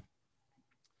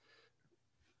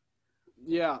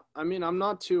 Yeah, I mean, I'm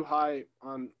not too high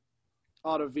on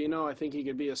Ottavino. I think he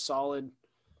could be a solid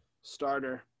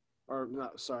starter, or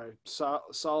not. Sorry,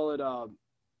 solid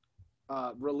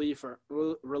relief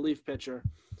pitcher.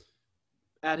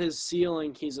 At his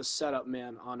ceiling, he's a setup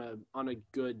man on a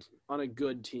good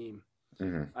team.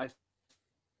 Mm-hmm. I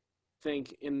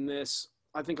think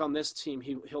on this team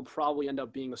he'll probably end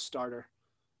up being a starter,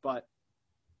 but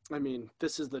I mean,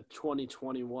 this is the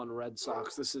 2021 Red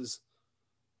Sox.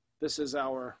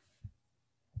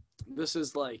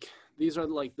 These are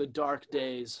like the dark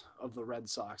days of the Red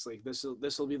Sox. Like this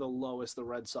will be the lowest the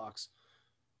Red Sox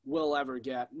will ever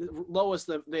get, lowest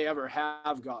that they ever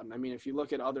have gotten. I mean, if you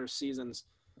look at other seasons,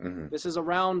 this is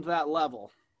around that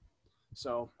level.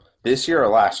 So this year or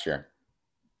last year?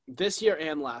 This year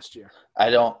and last year. I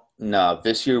don't know.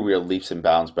 This year we are leaps and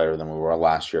bounds better than we were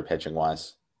last year pitching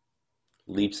wise.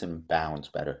 Leaps and bounds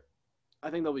better. I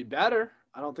think they'll be better.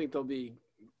 I don't think they'll be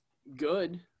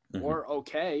good or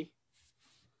okay.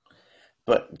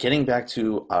 But getting back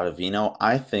to Ottavino,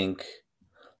 I think,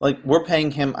 like, we're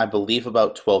paying him, I believe,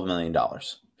 about $12 million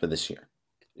for this year.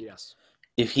 Yes.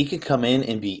 If he could come in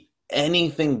and be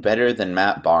anything better than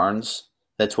Matt Barnes,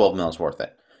 that $12 million is worth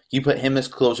it. You put him as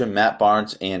closer, Matt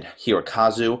Barnes and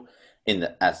Hirokazu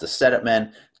as the setup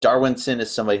men. Darwinson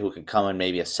is somebody who could come in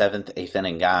maybe a 7th, 8th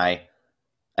inning guy.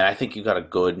 And I think you got a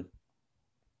good,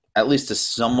 at least a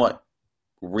somewhat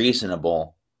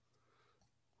reasonable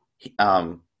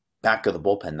back of the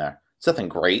bullpen there. It's nothing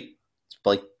great. It's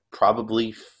like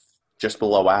probably just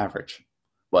below average.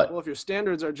 But well, if your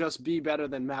standards are just be better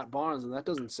than Matt Barnes, then that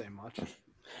doesn't say much.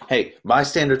 Hey, my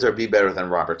standards are be better than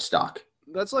Robert Stock.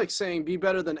 That's like saying be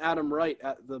better than Adam Wright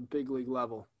at the big league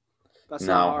level. That's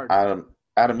not hard.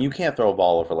 Adam, you can't throw a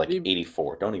ball over like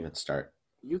 84. Don't even start.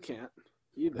 You can't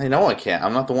either. I know I can't.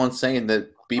 I'm not the one saying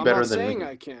that I'm not saying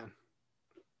I can.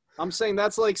 I'm saying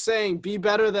that's like saying be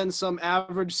better than some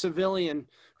average civilian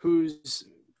who's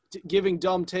giving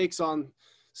dumb takes on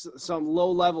some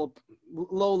low level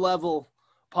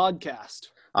podcast.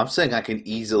 I'm saying I can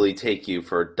easily take you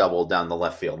for a double down the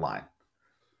left field line.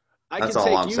 That's all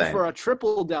I'm saying. I can take you for a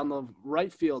triple down the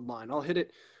right field line. I'll hit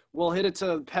it. We'll hit it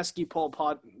to pesky pole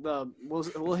pod.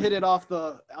 We'll hit it off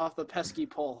the pesky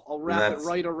pole. I'll wrap it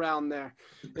right around there.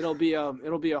 It'll be a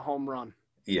home run.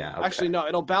 Yeah. Okay. Actually, no.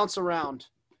 It'll bounce around.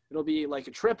 It'll be like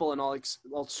a triple, and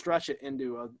I'll stretch it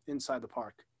into inside the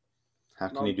park. How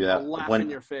can you do that? I'll laugh in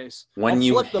your face. When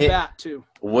I'll flip the bat too.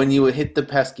 When you hit the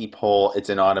pesky pole, it's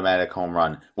an automatic home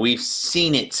run. We've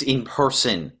seen it in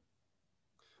person.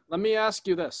 Let me ask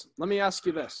you this.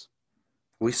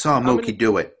 We saw Mookie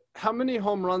do it. How many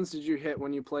home runs did you hit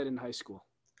when you played in high school?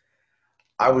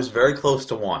 I was very close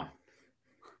to one.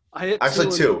 I hit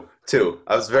two.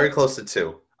 I was very close to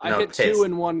two. I hit two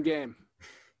in one game.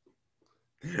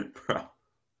 Bro.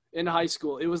 In high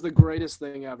school. It was the greatest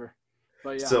thing ever.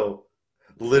 But yeah. So,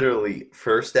 literally,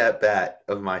 first at bat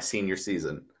of my senior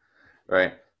season,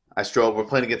 right? We're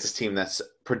playing against this team that's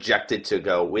projected to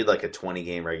go, we had like a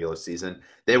 20-game regular season.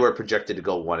 They were projected to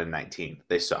go 1-19.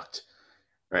 They sucked,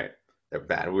 right? They're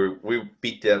bad. We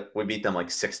beat them like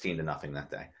 16-0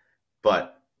 that day.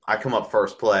 But I come up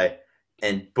first play,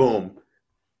 and boom,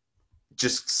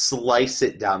 just slice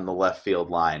it down the left field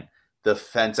line. The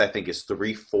fence, I think, is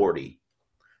 340.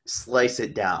 Slice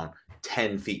it down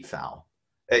 10 feet foul.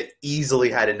 It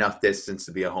easily had enough distance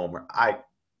to be a homer. I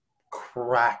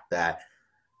cracked that,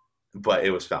 but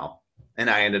it was foul. And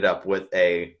I ended up with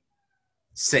a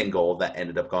single that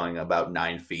ended up going about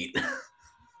 9 feet.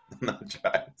 Not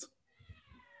Giants.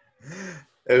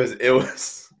 It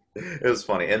was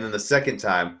funny. And then the second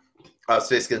time, I was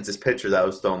facing against this pitcher that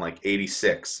was throwing like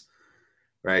 86,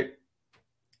 right?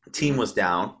 Team was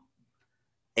down,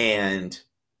 and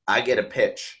I get a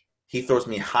pitch. He throws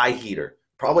me a high heater,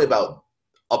 probably about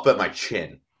up at my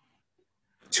chin.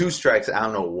 2 strikes. I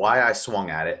don't know why I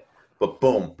swung at it, but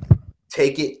boom,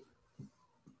 take it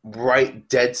right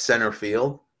dead center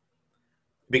field.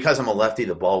 Because I'm a lefty,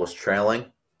 the ball was trailing.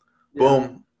 Yeah.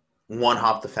 Boom, one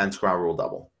hop the fence, ground rule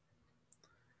double.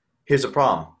 Here's the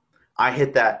problem. I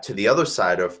hit that to the other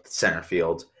side of center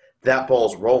field. That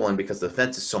ball's rolling because the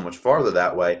fence is so much farther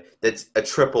that way. That's a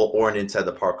triple or an inside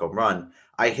the park home run.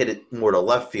 I hit it more to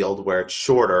left field where it's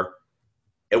shorter.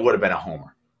 It would have been a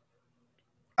homer.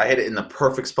 I hit it in the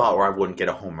perfect spot where I wouldn't get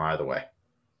a homer either way.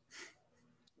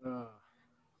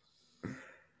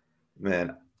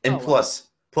 Man. And plus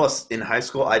in high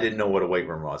school, I didn't know what a weight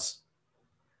room was.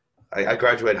 I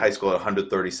graduated high school at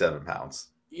 137 pounds.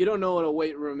 You don't know what a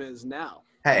weight room is now.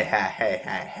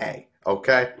 Hey.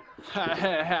 Okay? All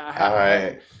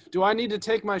right. Do I need to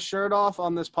take my shirt off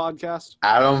on this podcast?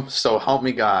 Adam, so help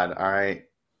me God, all right?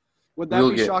 Would that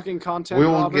be shocking content, We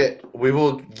will get.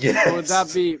 Or would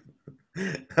that be...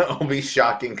 It'll be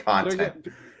shocking content.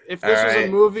 If this was a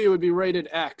movie, it would be rated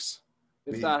X.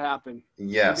 If that happened.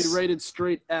 Yes. It would be rated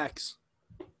straight X.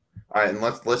 All right, and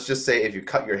let's just say if you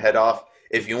cut your head off,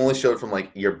 if you only showed from like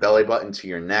your belly button to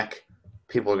your neck,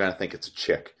 people are gonna think it's a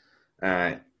chick. All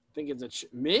right. Think it's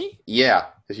me? Yeah,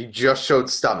 if you just showed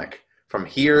stomach from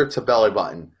here to belly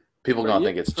button, People gonna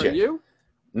think it's for Chick. you.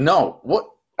 No, what,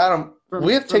 Adam?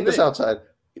 We have to take this me. outside.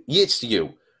 It's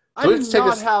you. I We do have to take not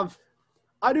this- have.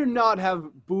 I do not have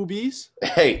boobies,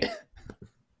 Hey,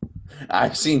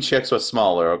 I've seen chicks with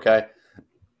smaller. Okay.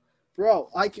 bro.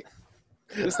 I can.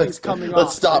 This thing's coming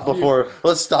Let's off. stop If you-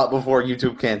 before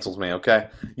YouTube cancels me. Okay.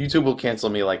 YouTube will cancel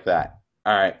me like that.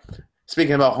 All right.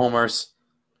 Speaking about homers,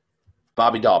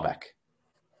 Bobby Dahlbeck.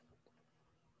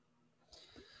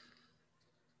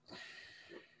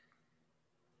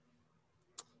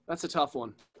 That's a tough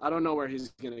one. I don't know where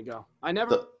he's gonna go. I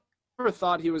never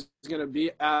thought he was gonna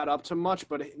be add up to much,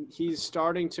 but he's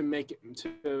starting to make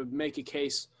a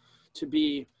case to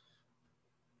be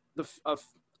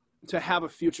to have a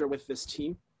future with this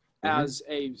team as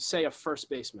a first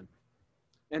baseman,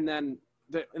 and then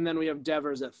we have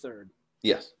Devers at third.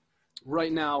 Yes.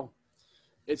 Right now,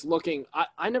 it's looking.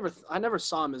 I never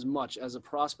saw him as much as a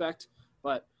prospect,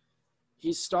 but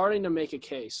he's starting to make a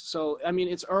case. So, I mean,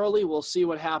 it's early. We'll see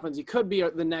what happens. He could be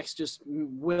the next just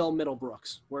Will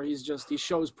Middlebrooks, where he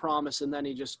shows promise and then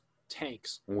he just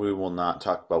tanks. We will not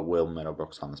talk about Will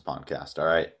Middlebrooks on this podcast, all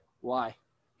right? Why?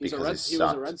 He Because was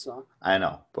a Red Sox. I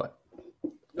know, but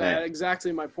That's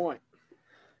exactly my point.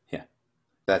 yeah.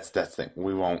 That's the thing.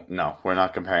 We're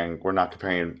not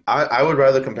comparing. I would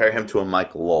rather compare him to a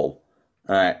Mike Lowell.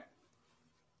 All right.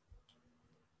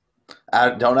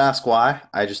 Don't ask why.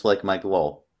 I just like Mike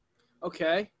Lowell.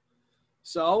 Okay.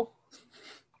 So,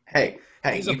 Hey,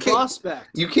 he's a you can't, prospect.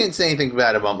 you can't say anything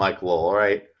bad about Mike Lowell, all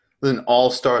right? He's an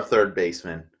all-star third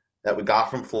baseman that we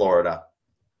got from Florida.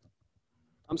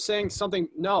 I'm saying something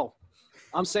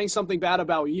bad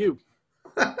about you.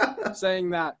 Saying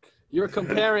that you're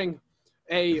comparing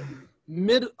a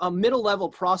middle level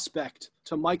prospect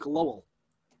to Mike Lowell.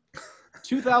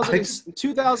 2007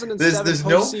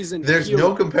 postseason. There's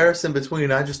no comparison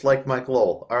between. I just like Mike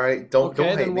Lowell. All right, don't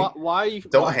hate me. Why are you?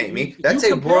 Don't hate me. That's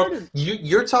a world.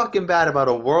 You're talking bad about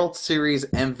a World Series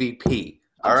MVP.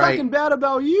 All right. I'm talking bad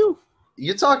about you.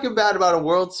 You're talking bad about a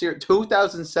World Series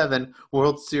 2007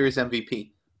 World Series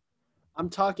MVP. I'm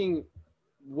talking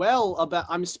well about.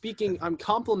 I'm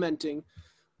complimenting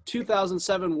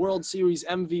 2007 World Series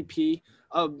MVP.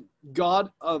 God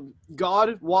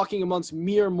walking amongst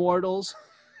mere mortals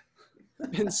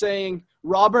and saying,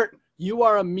 Robert, you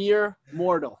are a mere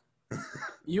mortal.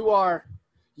 You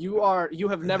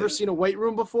have never seen a weight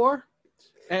room before.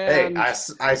 And hey,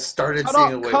 I started seeing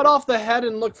a weight room. Cut off the head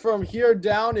and look from here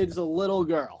down. It's a little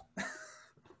girl.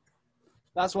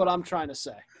 That's what I'm trying to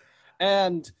say.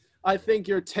 And I think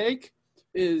your take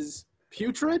is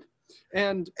putrid.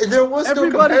 And there was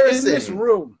everybody no in this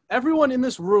room, everyone in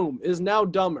this room is now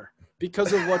dumber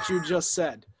because of what you just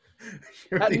said.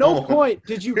 At no point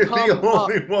did you come the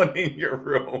only up, one in your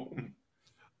room.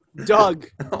 Doug.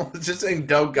 I was just saying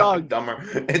Doug got dumber.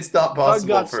 It's not possible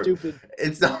Doug got stupid.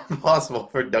 It's not possible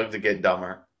for Doug to get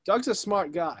dumber. Doug's a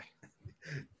smart guy.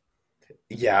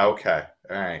 Yeah, okay.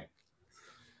 All right.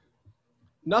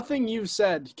 Nothing you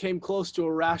said came close to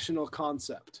a rational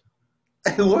concept.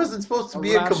 It wasn't supposed to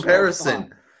be a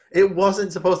comparison. It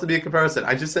wasn't supposed to be a comparison.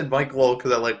 I just said Mike Lowell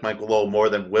because I like Mike Lowell more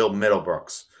than Will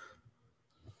Middlebrooks.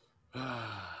 All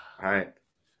right.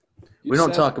 We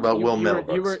don't talk about Will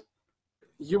Middlebrooks.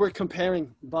 You were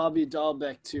comparing Bobby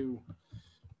Dahlbeck to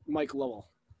Mike Lowell.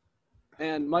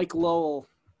 And Mike Lowell,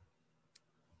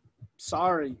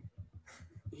 sorry,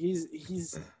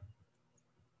 he's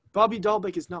Bobby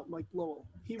Dahlbeck is not Mike Lowell.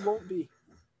 He won't be.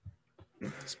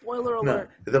 Spoiler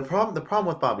alert. No, the problem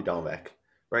with Bobby Dahlbeck,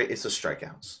 right, is the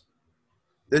strikeouts.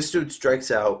 This dude strikes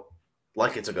out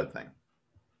like it's a good thing.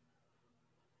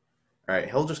 All right,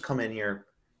 he'll just come in here.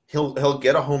 He'll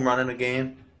get a home run in a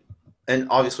game. And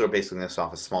obviously we're basing this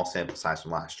off a small sample size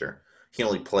from last year. He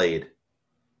only played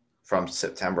from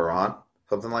September on,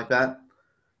 something like that.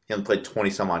 He only played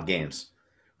 20-some-odd games.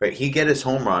 Right? He'd get his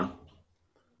home run,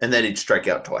 and then he'd strike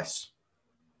out twice.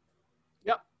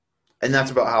 Yep. And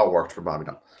that's about how it worked for Bobby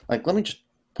Dahlbeck. Like, let me just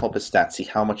pull up his stats, see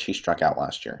how much he struck out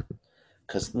last year.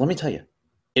 Because let me tell you,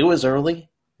 it was early,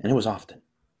 and it was often.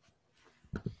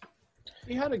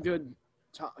 He had a good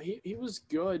time. He was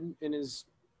good in his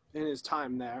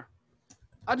time there.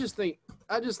 I just think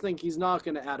he's not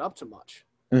going to add up to much.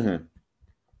 Mm-hmm.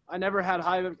 I never had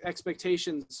high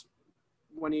expectations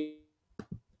when he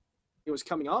was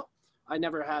coming up. I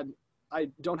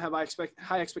don't have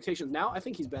high expectations now. I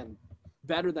think he's been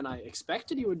better than I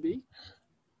expected he would be.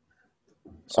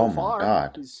 So far, my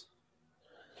God.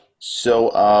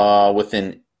 So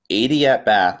within 80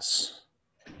 at-bats,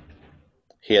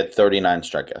 he had 39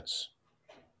 strikeouts.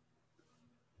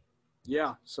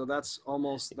 Yeah, so that's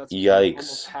almost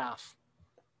Yikes. half.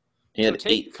 He had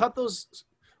 8. Cut those.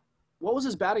 What was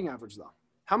his batting average though?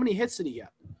 How many hits did he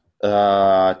get?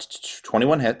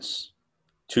 21 hits,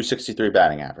 263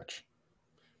 batting average.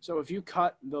 So if you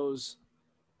cut those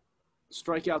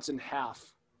strikeouts in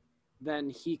half, then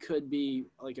he could be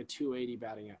like a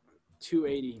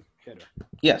 280 hitter.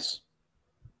 Yes.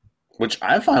 Which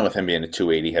I'm fine with him being a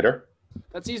 280 hitter.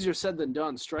 That's easier said than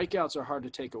done. Strikeouts are hard to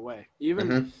take away.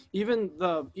 Even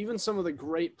some of the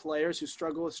great players who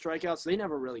struggle with strikeouts, they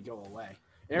never really go away.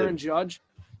 Aaron Judge,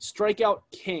 strikeout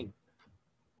king.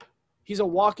 He's a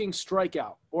walking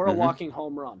strikeout or a walking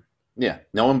home run. Yeah,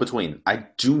 no in between. I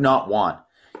do not want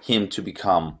him to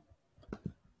become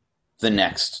the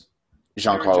next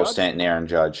Giancarlo Stanton, Aaron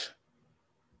Judge.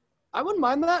 I wouldn't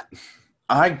mind that.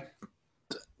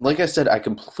 Like I said, I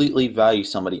completely value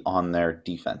somebody on their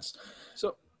defense.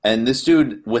 And this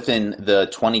dude, within the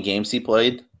 20 games he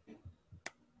played,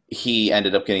 he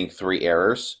ended up getting 3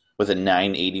 errors with a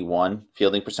 981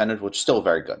 fielding percentage, which is still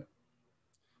very good.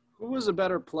 Who was a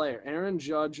better player, Aaron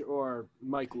Judge or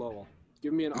Mike Lowell?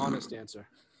 Give me an honest answer.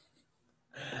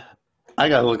 I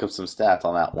got to look up some stats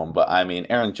on that one. But, I mean,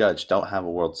 Aaron Judge don't have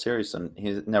a World Series, and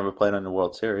he's never played in a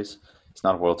World Series. He's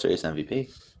not a World Series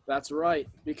MVP. That's right,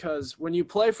 because when you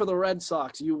play for the Red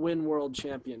Sox, you win world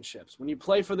championships. When you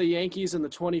play for the Yankees in the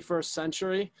 21st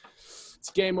century, it's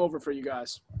game over for you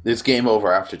guys. It's game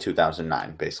over after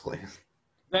 2009, basically.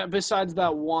 Besides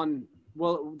that one,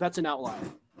 well, that's an outlier.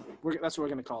 That's what we're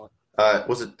going to call it.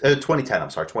 Was it 2010? I'm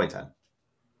sorry, 2010.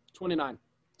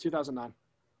 2009.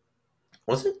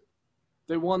 Was it?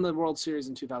 They won the World Series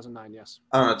in 2009, yes.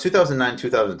 I don't know. 2009,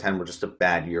 2010 were just a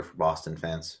bad year for Boston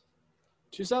fans.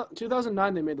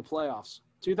 2009, they made the playoffs.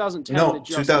 2010, no, they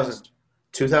just missed.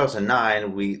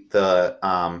 2009,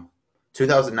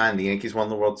 2009, the Yankees won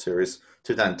the World Series.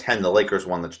 2010, the Lakers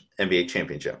won the NBA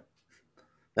championship.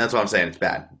 That's what I'm saying. It's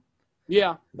bad.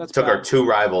 Yeah, that's Took bad. our 2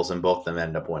 rivals, and both of them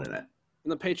ended up winning it.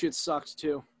 And the Patriots sucked,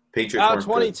 too. Patriots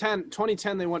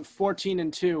 2010, they went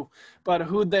 14-2, but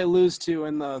who'd they lose to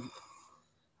in the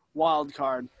wild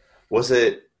card? Was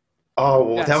it? Oh,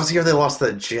 well, Yes. That was the year they lost to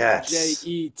the Jets. Jets,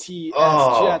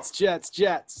 Oh.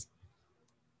 Jets.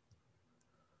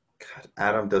 God,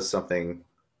 Adam does something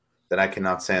that I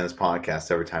cannot say on this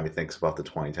podcast every time he thinks about the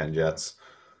 2010 Jets.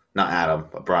 Not Adam,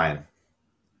 but Brian.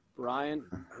 Brian?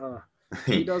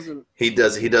 He doesn't. He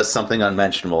does something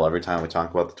unmentionable every time we talk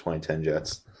about the 2010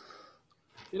 Jets.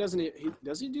 He doesn't.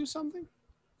 Does he do something?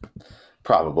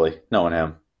 Probably. Knowing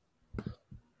him.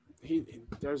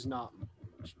 There's not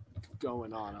much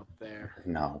going on up there.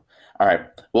 No. All right.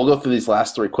 We'll go through these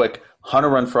last 3 quick. Hunter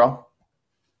Renfroe,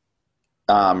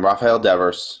 Rafael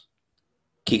Devers,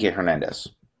 Kike Hernandez.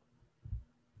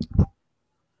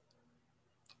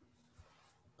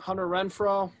 Hunter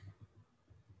Renfroe,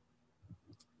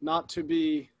 not to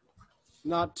be.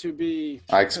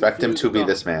 I expect him confused to with be the-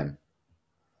 this man.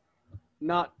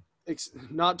 Not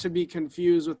to be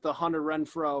confused with the Hunter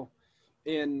Renfroe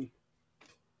in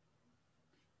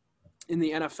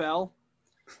the NFL,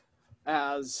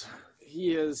 as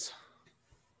he is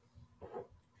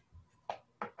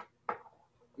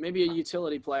maybe a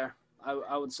utility player,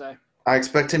 I would say. I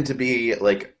expect him to be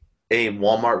like a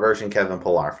Walmart version Kevin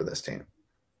Pillar for this team.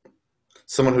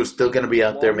 Someone who's still going to be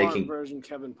out there Walmart version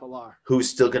Kevin Pillar. who's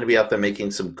still going to be out there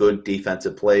making some good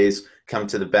defensive plays, come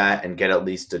to the bat, and get at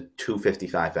least a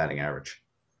 255 batting average.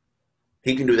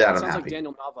 He can do that. That I'm sounds like happy.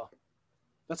 Daniel Nava.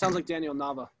 That sounds like Daniel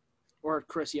Nava or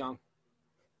Chris Young.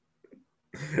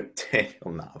 Daniel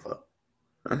Nava.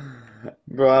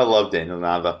 Bro, I love Daniel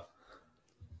Nava.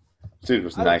 Dude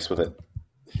was nice with it.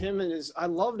 I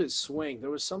loved his swing. There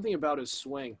was something about his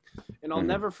swing. And I'll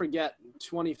never forget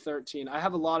 2013. I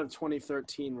have a lot of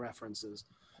 2013 references.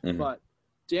 Mhm. But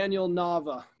Daniel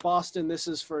Nava, Boston, This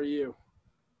Is For You,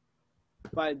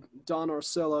 by Don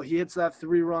Orsillo. He hits that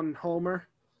 3-run homer.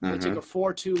 They take a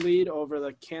 4-2 lead over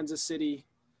the Kansas City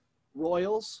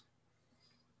Royals.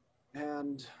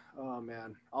 And, oh,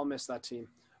 man, I'll miss that team.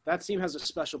 That team has a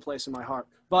special place in my heart.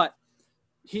 But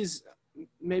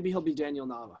maybe he'll be Daniel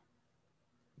Nava.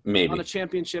 Maybe. On a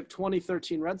championship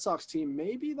 2013 Red Sox team,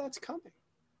 maybe that's coming.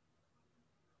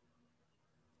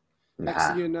 Next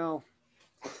thing you know.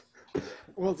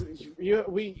 Well,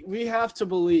 we have to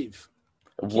believe.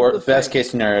 Best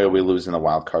case scenario, we lose in the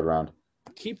wild card round.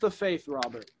 Keep the faith,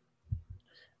 Robert.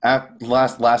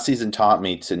 Last season taught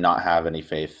me to not have any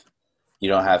faith. You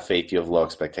don't have faith, you have low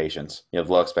expectations. You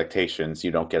have low expectations, you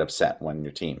don't get upset when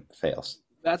your team fails.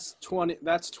 That's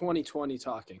 2020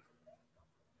 talking.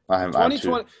 I'm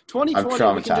 2020,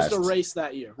 traumatized. we can just erase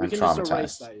that year. We I'm can just erase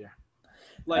traumatized. that year.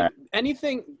 Like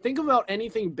anything, think about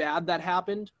anything bad that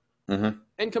happened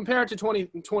and compare it to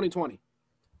 2020.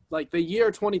 Like the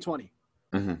year 2020.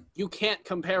 You can't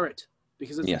compare it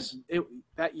because Yes.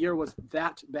 that year was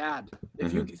that bad.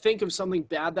 If you think of something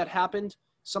bad that happened,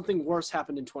 something worse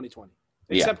happened in 2020.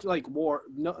 Except like war.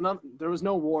 No, there was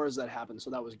no wars that happened, so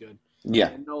that was good. Yeah.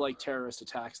 And no like terrorist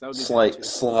attacks. That would be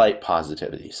Slight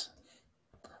positivities.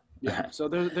 Yeah. So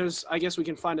there's I guess we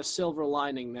can find a silver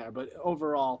lining there, but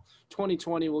overall,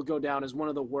 2020 will go down as one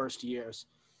of the worst years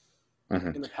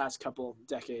in the past couple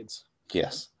decades.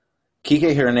 Yes.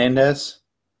 Kike Hernandez,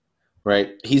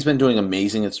 right? He's been doing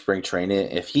amazing in spring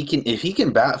training. If he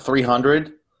can bat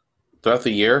 300 throughout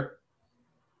the year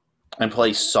and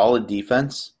play solid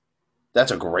defense,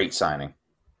 that's a great signing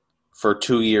for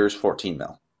 2 years, $14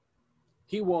 million.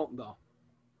 He won't though.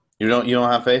 You don't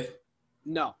have faith?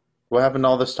 No. What happened to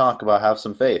all this talk about have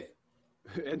some faith?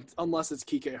 Unless it's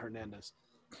Kike Hernandez.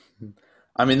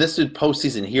 I mean, this is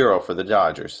postseason hero for the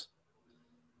Dodgers.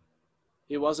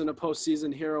 He wasn't a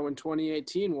postseason hero in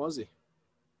 2018, was he?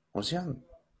 Was he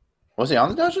on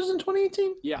the Dodgers in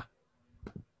 2018? Yeah.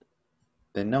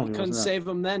 Then no, he Couldn't wasn't. save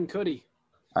him then, could he?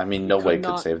 I mean, no way could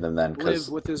not save them then. Live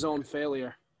with his own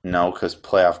failure. No, because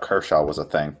playoff Kershaw was a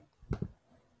thing.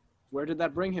 Where did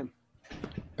that bring him?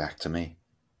 Back to me.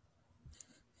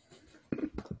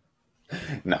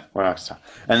 No, we're not talking.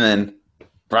 And then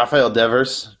Rafael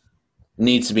Devers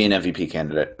needs to be an MVP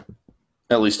candidate,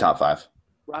 at least top 5.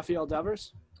 Rafael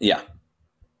Devers? Yeah,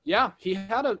 Yeah, he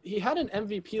had an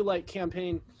MVP like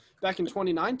campaign back in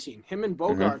 2019. Him and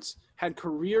Bogarts had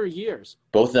career years.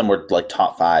 both of them were like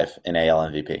top 5 in AL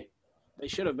MVP. They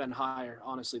should have been higher,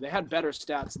 honestly. They had better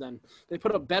stats than they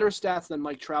put up better stats than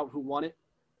Mike Trout, who won it.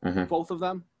 Both of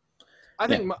them. I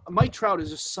think Mike Trout is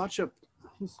just such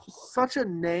a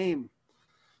name.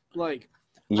 Like,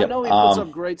 I know he puts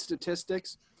up great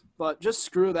statistics, but just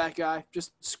screw that guy.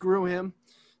 Just screw him.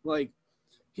 Like,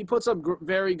 he puts up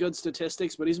very good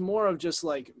statistics, but he's more of just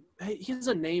like, hey, he's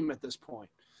a name at this point.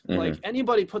 Like,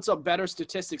 anybody puts up better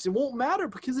statistics, it won't matter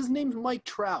because his name's Mike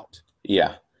Trout.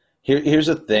 Yeah. Here's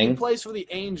the thing. He plays for the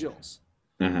Angels.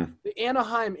 The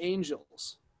Anaheim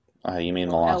Angels. You mean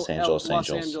the Los Angeles Los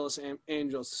Angels? Angeles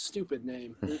Angels. Stupid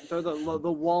name. They're the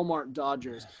Walmart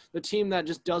Dodgers. The team that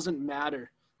just doesn't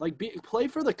matter. Like, play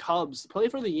for the Cubs. Play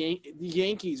for the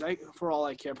Yankees. For all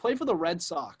I care. Play for the Red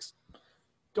Sox.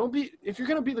 If you're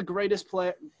gonna be the greatest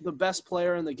player, the best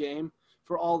player in the game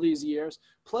for all these years,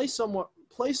 play somewhere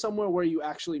where you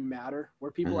actually matter,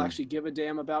 where people actually give a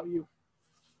damn about you.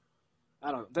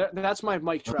 I don't know. That's my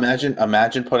Mike Trout.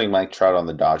 Imagine putting Mike Trout on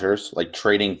the Dodgers, like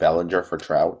trading Bellinger for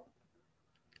Trout.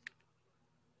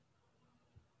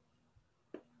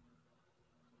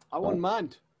 I wouldn't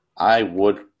mind. I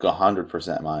would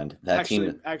 100% mind.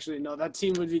 Actually, no. That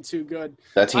team would be too good.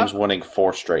 That team's winning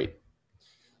 4 straight.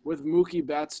 With Mookie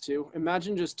Betts too.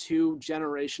 Imagine just 2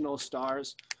 generational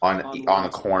stars On the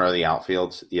corner of the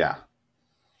outfields. Yeah.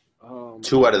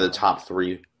 2 out of the top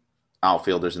 3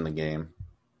 outfielders in the game.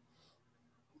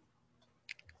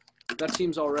 That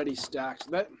team's already stacked.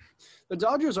 The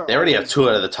Dodgers are. They already have 2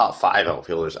 out of the top 5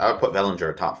 outfielders. I would put Bellinger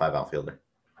a top 5 outfielder.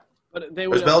 But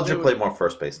Bellinger play more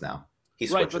first base now. He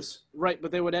switches. But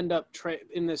they would end up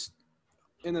in this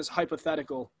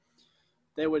hypothetical.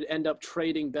 They would end up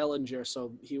trading Bellinger,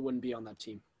 so he wouldn't be on that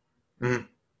team. No,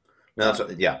 that's what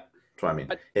I mean.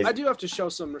 I do have to show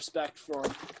some respect for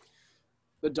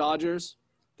the Dodgers.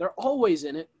 They're always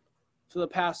in it for the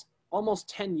past almost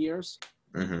 10 years.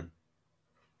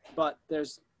 But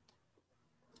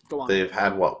go on. They've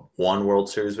had one World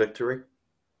Series victory?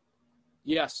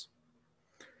 Yes.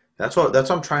 That's what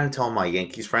I'm trying to tell my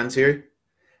Yankees friends here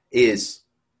is,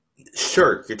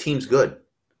 sure, your team's good,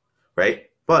 right?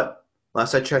 But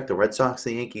last I checked, the Red Sox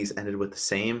and the Yankees ended with the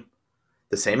same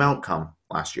outcome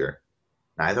last year.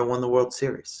 Neither won the World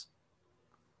Series.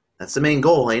 That's the main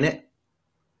goal, ain't it?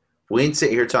 We ain't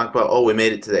sit here talking about, we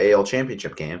made it to the AL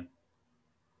championship game.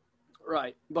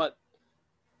 Right, but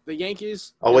the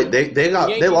Yankees. Oh wait, they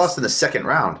lost in the second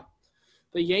round.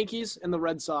 The Yankees and the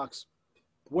Red Sox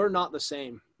were not the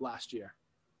same last year.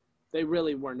 They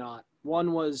really were not.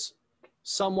 One was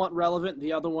somewhat relevant.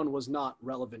 The other one was not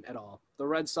relevant at all. The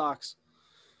Red Sox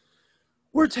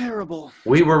were terrible.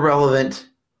 We were relevant.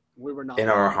 We were not in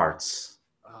our hearts.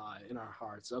 In our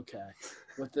hearts, okay.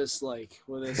 With this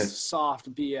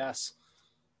soft BS.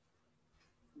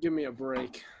 Give me a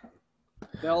break.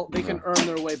 They can earn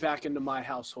their way back into my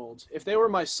household. If they were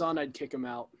my son, I'd kick them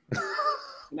out.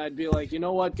 And I'd be like, you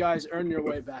know what, guys, earn your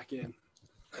way back in.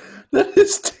 That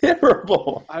is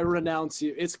terrible. I renounce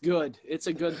you. It's good. It's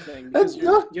a good thing because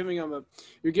you're giving them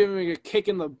a kick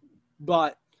in the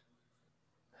butt.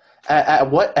 At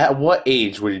what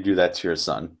age would you do that to your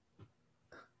son?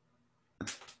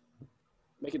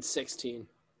 Make it 16.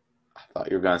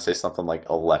 thought you were going to say something like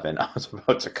 11. I was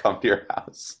about to come to your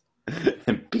house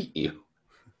and beat you.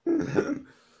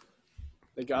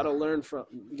 They gotta learn from.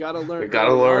 You gotta learn. You got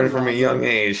to learn from a young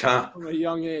age, huh? From a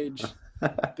young age,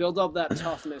 build up that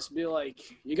toughness. Be like,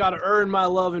 you gotta earn my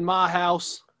love in my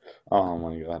house. Oh,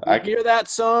 my God. You hear that,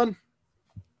 son?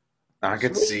 I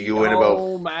could Sweet see you in about...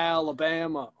 home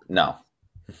Alabama. No.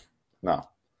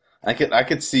 I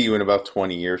could see you in about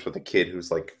 20 years with a kid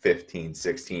who's like 15,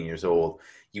 16 years old.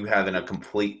 You having a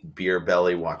complete beer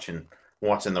belly watching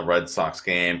the Red Sox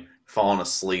game, falling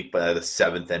asleep by the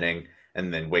 7th inning,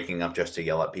 and then waking up just to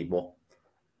yell at people.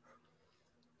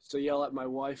 So yell at my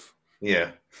wife.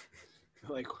 Yeah.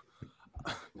 Like,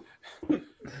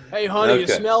 hey, honey, you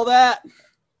smell that?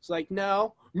 It's like,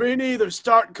 no, me neither.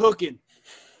 Start cooking.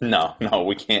 No,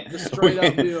 we can't. Straight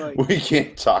up be like, we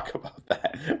can't talk about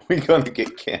that. We're going to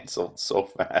get canceled so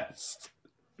fast.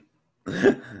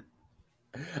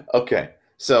 Okay,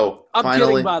 so I'm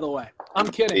finally, kidding, by the way. I'm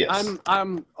kidding. Yes.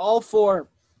 I'm all for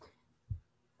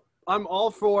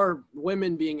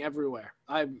women being everywhere.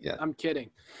 I'm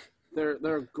kidding.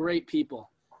 They're great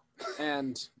people,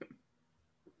 and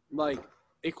like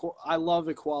I love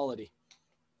equality.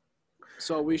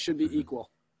 So we should be equal.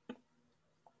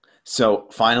 So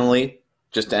finally,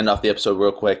 just to end off the episode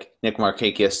real quick, Nick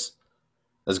Markakis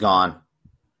is gone.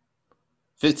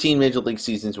 15 Major League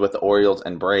seasons with the Orioles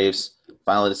and Braves.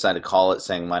 Finally decided to call it,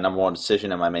 saying my number one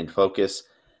decision and my main focus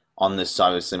on this is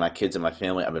obviously my kids and my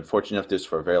family. I've been fortunate enough to do this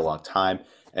for a very long time,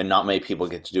 and not many people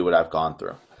get to do what I've gone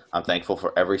through. I'm thankful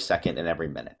for every second and every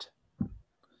minute.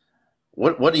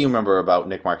 What do you remember about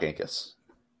Nick Markakis?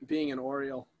 Being an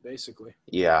Oriole, basically.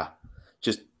 Yeah.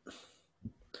 Just,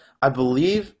 I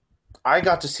believe I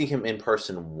got to see him in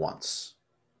person once.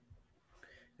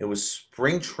 It was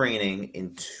spring training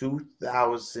in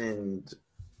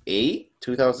 2008,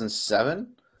 2007.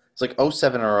 It's like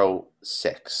 07 or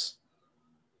 06.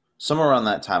 Somewhere around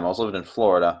that time. I was living in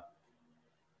Florida.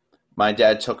 My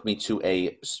dad took me to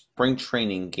a spring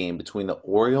training game between the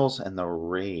Orioles and the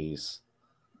Rays,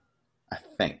 I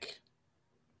think.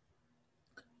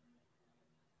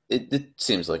 It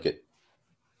seems like it.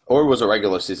 Or it was a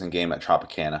regular season game at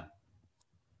Tropicana.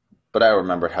 But I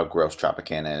remembered how gross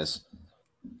Tropicana is.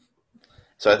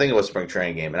 So I think it was a spring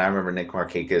training game. And I remember Nick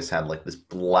Markakis had like this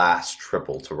blast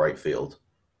triple to right field.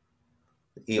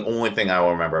 The only thing I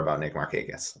will remember about Nick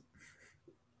Markakis.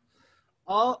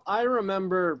 I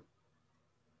remember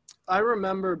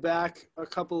back a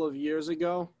couple of years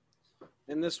ago,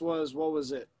 and this was, what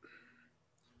was it?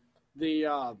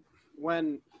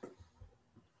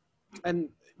 And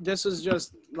this is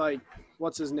just like,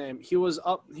 what's his name? He was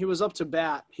up to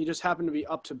bat. He just happened to be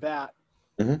up to bat.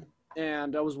 Mm-hmm.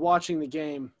 And I was watching the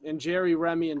game, and Jerry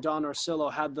Remy and Don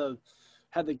Orsillo had the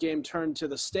game turned to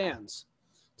the stands,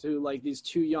 to like these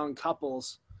two young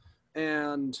couples,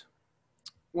 and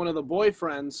one of the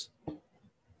boyfriends.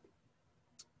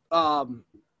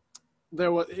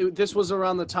 This was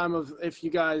around the time of, if you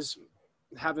guys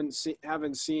haven't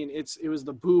seen, it was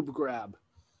the boob grab,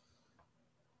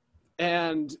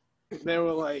 and they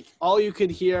were like, all you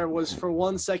could hear was, for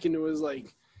 1 second,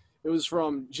 it was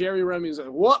from Jerry Remy. He was like,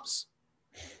 whoops.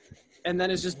 And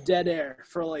then it's just dead air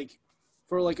for like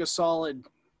a solid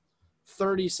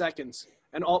 30 seconds.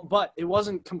 But it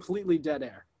wasn't completely dead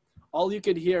air. All you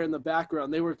could hear in the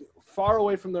background, they were far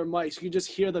away from their mics. You could just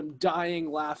hear them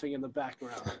dying laughing in the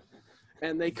background.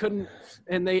 And they couldn't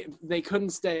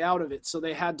stay out of it. So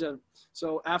they had to,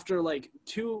 after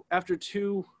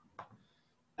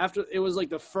it was like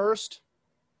the first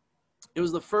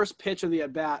pitch of the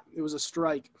at bat. It was a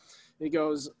strike. He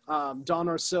goes, Don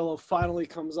Orsillo finally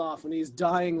comes off, and he's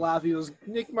dying laughing. He goes,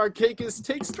 Nick Markakis,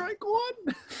 take strike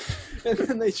one. And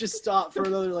then they just stop for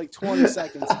another like 20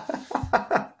 seconds.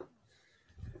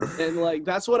 And like,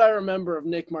 that's what I remember of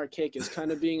Nick Markakis,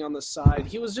 kind of being on the side.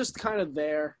 He was just kind of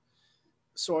there,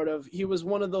 sort of. He was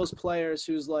one of those players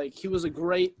who's like, he was a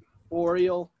great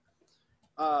Oriole.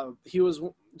 He was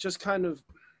just kind of,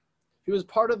 he was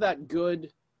part of that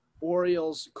good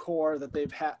Orioles core that they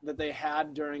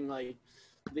had during like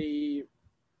the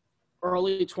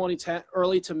early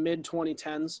to mid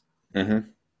 2010s. Mm-hmm.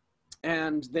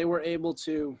 And they were able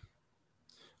to,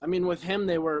 I mean, with him,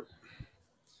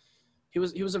 he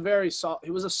was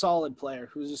a solid player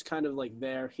who was just kind of like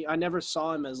there. I never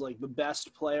saw him as like the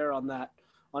best player on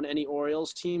any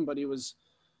Orioles team, but he was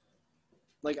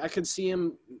like, I could see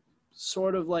him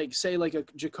sort of like, say like a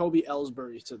Jacoby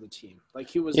Ellsbury to the team. Like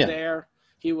he was there.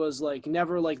 He was like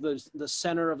never like the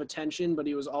center of attention, but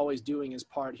he was always doing his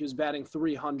part. He was batting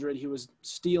 .300. He was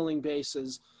stealing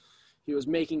bases. He was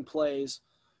making plays,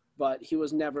 but he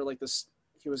was never like this.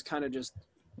 He was kind of just,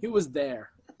 he was there.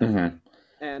 Mm-hmm.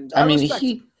 And I mean, respect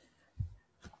he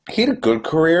had a good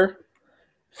career.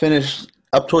 Finished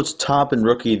up towards top in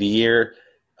Rookie of the Year,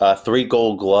 3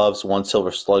 Gold Gloves, 1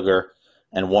 Silver Slugger,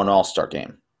 and 1 All-Star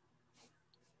game.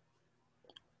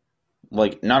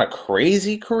 Like, not a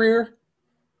crazy career,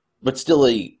 but still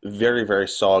a very, very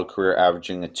solid career,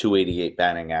 averaging a 288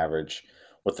 batting average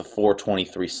with a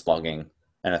 423 slugging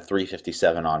and a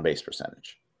 357 on-base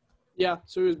percentage. Yeah,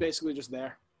 so he was basically just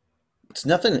there. It's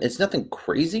nothing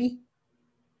crazy,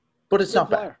 but it's Good not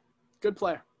player. bad. Good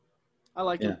player. I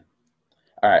like him.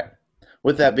 All right.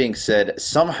 With that being said,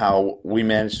 somehow we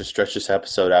managed to stretch this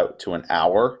episode out to an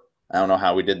hour. I don't know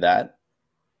how we did that.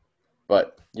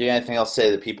 But you got anything else to say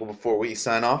to the people before we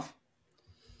sign off?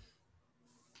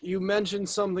 You mentioned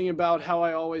something about how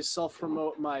I always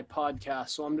self-promote my podcast,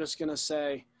 so I'm just going to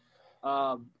say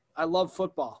I love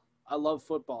football. I love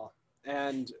football,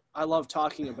 and I love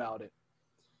talking about it.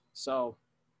 So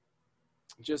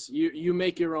just you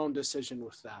make your own decision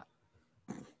with that.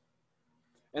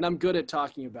 And I'm good at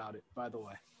talking about it, by the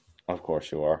way. Of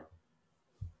course you are.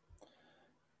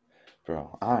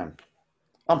 Bro, I'm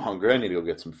hungry. I need to go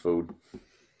get some food.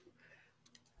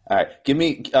 All right,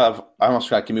 I almost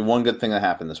forgot. Give me one good thing that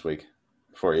happened this week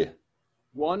for you.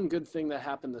 One good thing that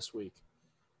happened this week.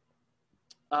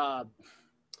 I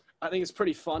think it's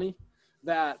pretty funny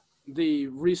that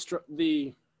in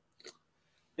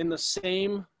the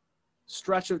same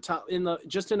stretch of time,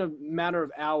 just in a matter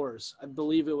of hours, I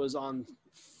believe it was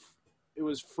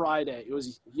Friday. It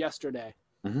was yesterday.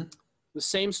 Mm-hmm. The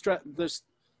same stretch. There's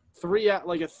a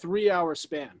 3-hour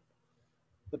span.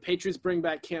 The Patriots bring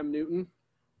back Cam Newton.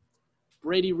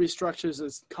 Brady restructures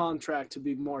his contract to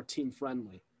be more team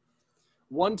friendly.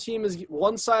 One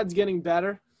side's getting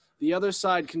better. The other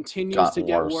side continues to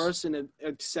get worse and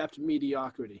accept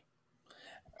mediocrity.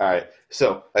 All right.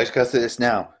 So I just got to say this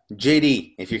now.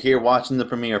 JD, if you're here watching the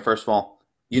premiere, first of all,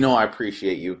 you know I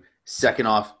appreciate you. Second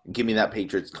off, give me that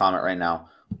Patriots comment right now.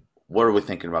 What are we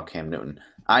thinking about Cam Newton?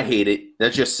 I hate it.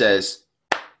 That just says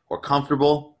we're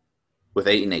comfortable with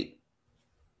 8-8.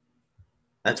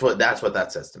 That's what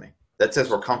that says to me. That says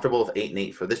we're comfortable with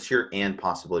 8-8 for this year and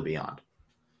possibly beyond.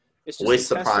 Waste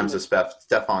the primes of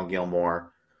Stephon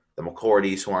Gilmore, the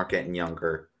McCourties who aren't getting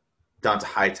younger, Donta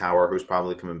Hightower who's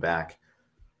probably coming back.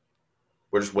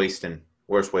 We're just wasting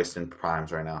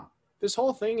primes right now.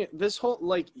 Yesterday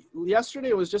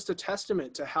was just a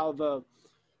testament to how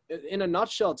in a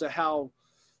nutshell, to how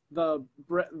the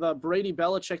Brady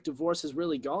Belichick divorce has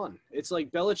really gone. It's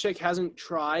like Belichick hasn't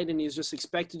tried and he's just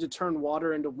expected to turn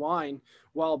water into wine,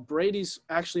 while Brady's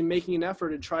actually making an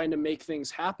effort and trying to make things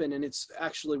happen, and it's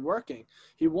actually working.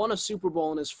 He won a Super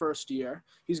Bowl in his first year.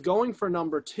 He's going for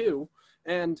number 2.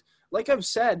 And like I've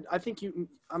said,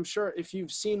 I'm sure if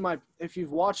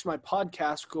you've watched my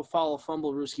podcast, go follow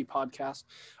Fumblerooski podcast.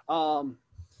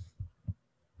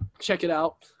 Check it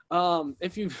out.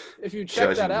 If you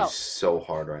check that out. You so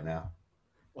hard right now.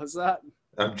 What's that?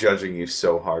 I'm judging you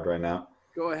so hard right now.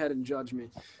 Go ahead and judge me.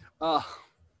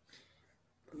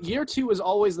 Year 2 is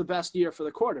always the best year for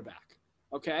the quarterback.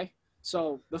 Okay,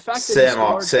 so the fact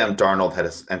that Sam Darnold had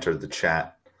entered the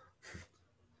chat.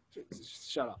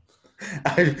 Shut up.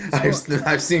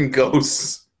 I've seen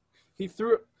ghosts. He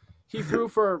threw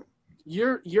for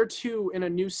year 2 in a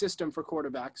new system for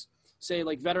quarterbacks. Say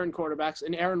like veteran quarterbacks,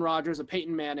 and Aaron Rodgers, a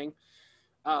Peyton Manning,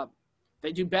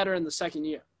 they do better in the second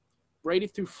year. Brady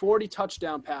threw 40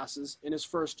 touchdown passes in his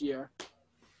first year,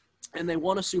 and they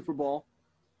won a Super Bowl.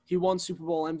 He won Super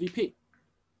Bowl MVP.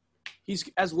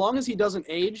 As long as he doesn't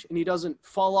age and he doesn't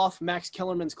fall off Max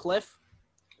Kellerman's cliff.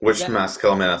 Which Max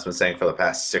Kellerman has been saying for the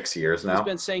past 6 years now. He's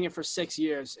been saying it for 6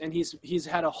 years, and he's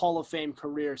had a Hall of Fame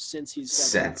career since he's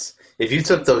said that. If you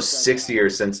took those 6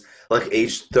 years since like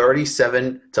age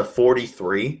 37 to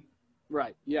 43,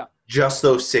 right? Yeah, just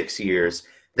those 6 years,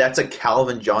 that's a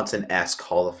Calvin Johnson-esque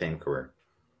Hall of Fame career.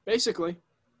 Basically,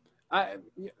 I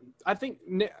think,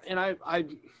 and I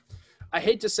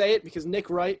hate to say it because Nick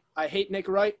Wright, I hate Nick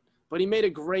Wright, but he made a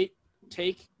great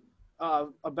take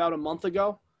about a month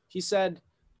ago. He said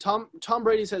Tom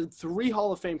Brady's had 3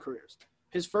 Hall of Fame careers.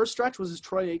 His first stretch was his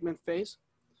Troy Aikman phase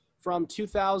from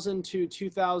 2000 to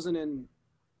 2000 and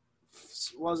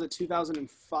was it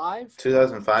 2005?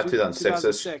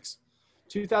 2006.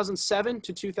 2007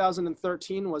 to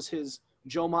 2013 was his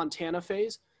Joe Montana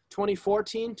phase.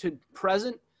 2014 to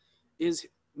present is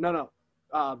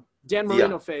Dan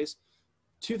Marino phase.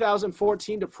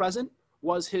 2014 to present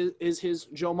was his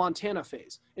Joe Montana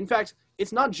phase. In fact,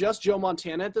 it's not just Joe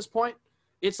Montana at this point.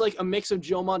 It's like a mix of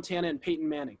Joe Montana and Peyton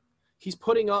Manning. He's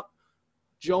putting up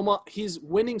he's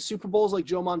winning Super Bowls like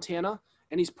Joe Montana,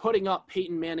 and he's putting up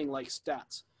Peyton Manning-like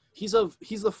stats. He's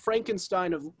the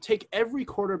Frankenstein of take every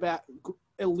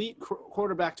elite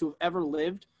quarterback to have ever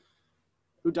lived,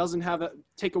 who doesn't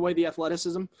take away the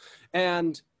athleticism,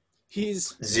 and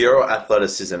he's zero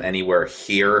athleticism anywhere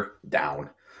here down.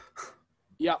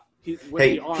 Yeah. He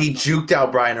juked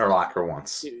out Brian Urlacher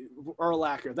once.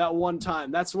 Urlacher, that one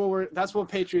time. That's what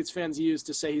Patriots fans use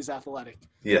to say he's athletic.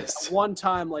 Yes. That one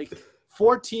time, like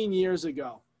 14 years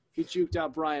ago, he juked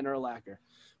out Brian Urlacher.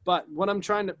 But what I'm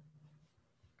trying to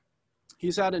 –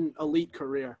 he's had an elite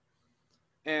career,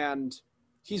 and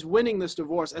he's winning this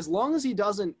divorce. As long as he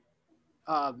doesn't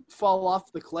fall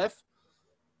off the cliff,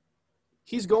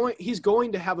 he's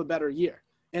going to have a better year,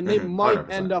 and they might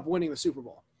 100%. end up winning the Super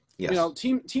Bowl. Yes. You know,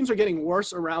 teams are getting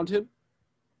worse around him.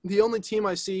 The only team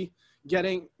I see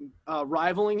getting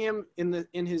rivaling him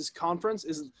in his conference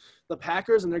is the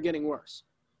Packers, and they're getting worse.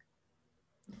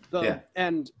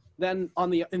 And then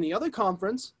in the other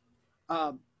conference,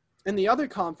 the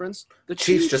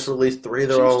Chiefs just released 3 of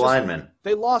their linemen.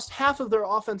 They lost half of their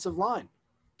offensive line.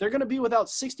 They're going to be without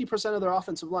 60% of their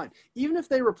offensive line. Even if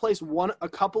they replace a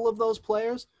couple of those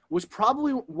players, which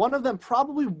one of them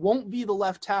probably won't be the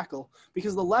left tackle,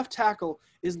 because the left tackle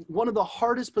is one of the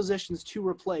hardest positions to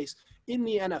replace in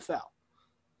the NFL.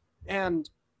 And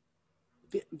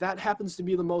that happens to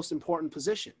be the most important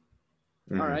position.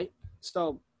 All right?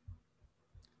 So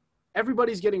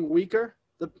everybody's getting weaker.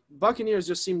 The Buccaneers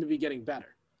just seem to be getting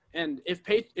better. And if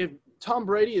Tom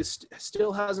Brady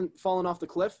still hasn't fallen off the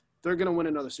cliff, they're going to win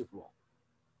another Super Bowl.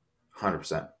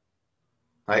 100%.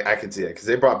 I can see it because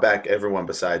they brought back everyone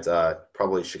besides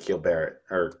probably Shaquille Barrett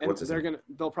what's his name?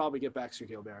 They'll probably get back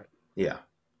Shaquille Barrett. Yeah,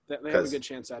 they have a good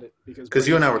chance at it because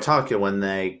you and I were talking when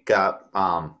they got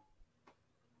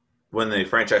when they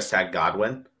franchise tagged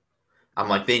Godwin. I'm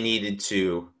like, they needed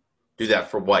to do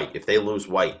that for White. If they lose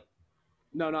White,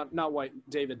 no, not White,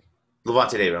 David.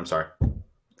 Levante David. I'm sorry.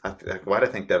 Why did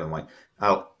I think Devin White?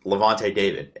 Oh, Levante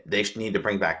David. They need to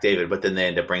bring back David, but then they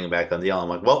end up bringing back Undiel. I'm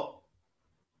like, well,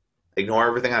 ignore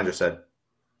everything I just said.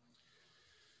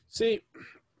 See,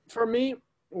 for me,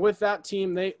 with that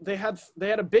team, they had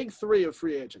a big 3 of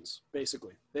free agents,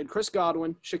 basically. They had Chris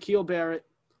Godwin, Shaquille Barrett,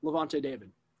 Levante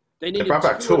David. They brought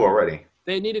back 2 already.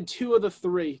 They needed 2 of the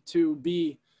 3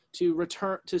 to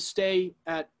stay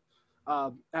at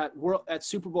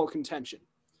Super Bowl contention.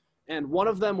 And one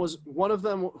of them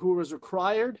who was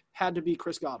required had to be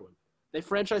Chris Godwin. They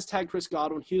franchise tagged Chris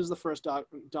Godwin. He was the first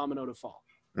domino to fall.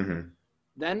 Mm-hmm.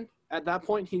 Then at that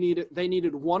point, they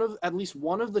needed at least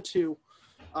one of the two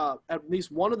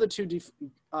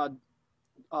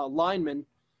linemen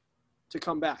to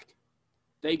come back.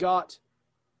 They got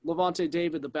Levante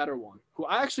David, the better one, who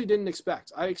I actually didn't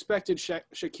expect. I expected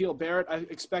Shaquille Barrett. I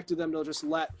expected them to just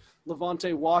let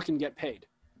Levante walk and get paid.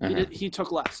 Mm-hmm. He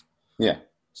took less. Yeah.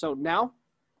 So now,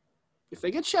 if they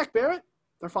get Shaq Barrett,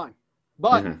 they're fine.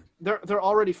 But they're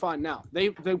already fine now.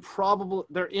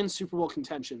 They're in Super Bowl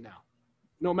contention now,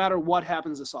 no matter what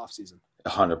happens this offseason.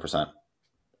 100%.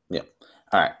 Yeah.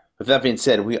 All right. With that being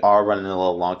said, we are running a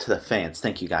little long. To the fans,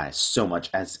 thank you guys so much,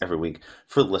 as every week,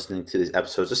 for listening to these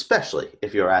episodes, especially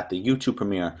if you're at the YouTube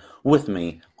premiere with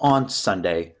me on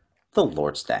Sunday, the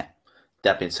Lord's Day.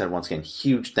 That being said, once again,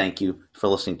 huge thank you for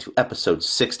listening to episode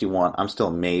 61. I'm still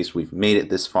amazed we've made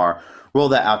it this far. Roll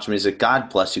that outro music. God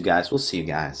bless you guys. We'll see you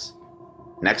guys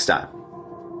next time.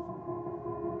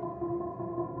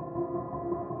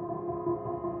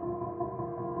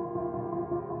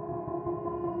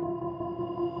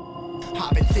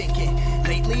 I've been thinking,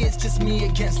 lately it's just me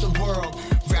against the world.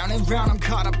 Round and round I'm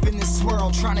caught up in this swirl,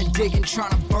 trying to dig and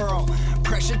trying to burrow.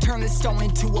 Pressure turned this stone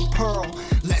into a pearl.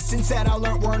 Lessons that I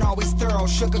learned weren't always thorough,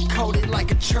 sugar-coated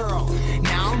like a churl.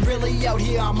 Now I'm really out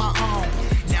here on my own.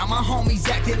 Now my homies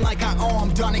acting like I owe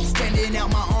 'em, done extending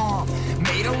out my arm.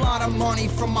 Made a lot of money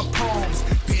from my poems.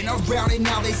 Been around it,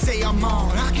 now they say I'm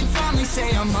on. I can finally say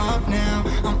I'm up now,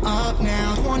 I'm up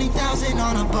now. 20,000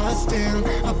 on a bus down,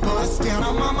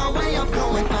 I'm on my way, I'm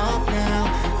going up now,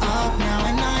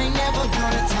 and I ain't never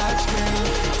gonna touchdown.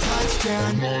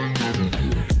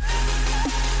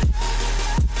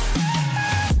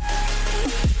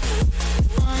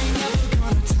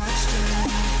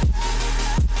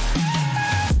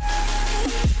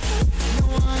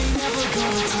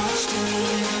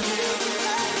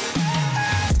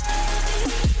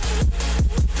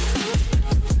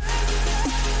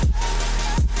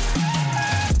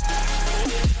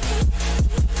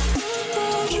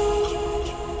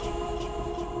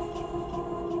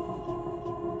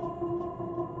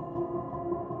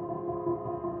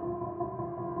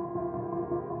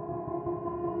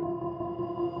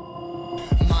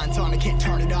 mind's on, I can't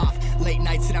turn it off. Late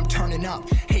nights and I'm turning up.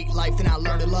 Hate life, then I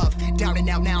learn to love. Down and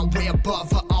out, now I'm way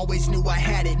above. I always knew I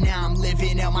had it, now I'm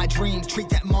living out my dreams. Treat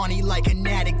that money like an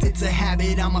addict, it's a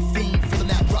habit, I'm a fiend. Feeling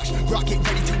that rush, rocket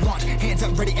ready to launch. Hands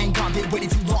up, ready and gone, been waiting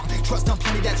too long. Trust on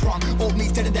plenty, that's wrong. Old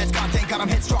me's dead and that's gone, thank God I'm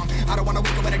headstrong. I don't wanna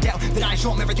wake up in a doubt that I show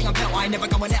them everything I'm about. I ain't never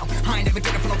going out, I ain't never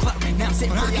getting for no clout. Now I'm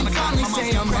sitting pretty on the cloud.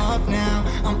 Say I'm up now,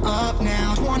 I'm up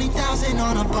now. 20,000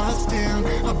 on a bus down,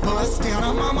 a bus down.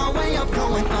 I'm on my way up,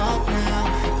 going up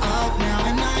now,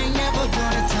 and I ain't never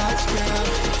gonna touch down,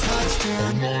 touch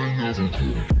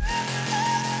down.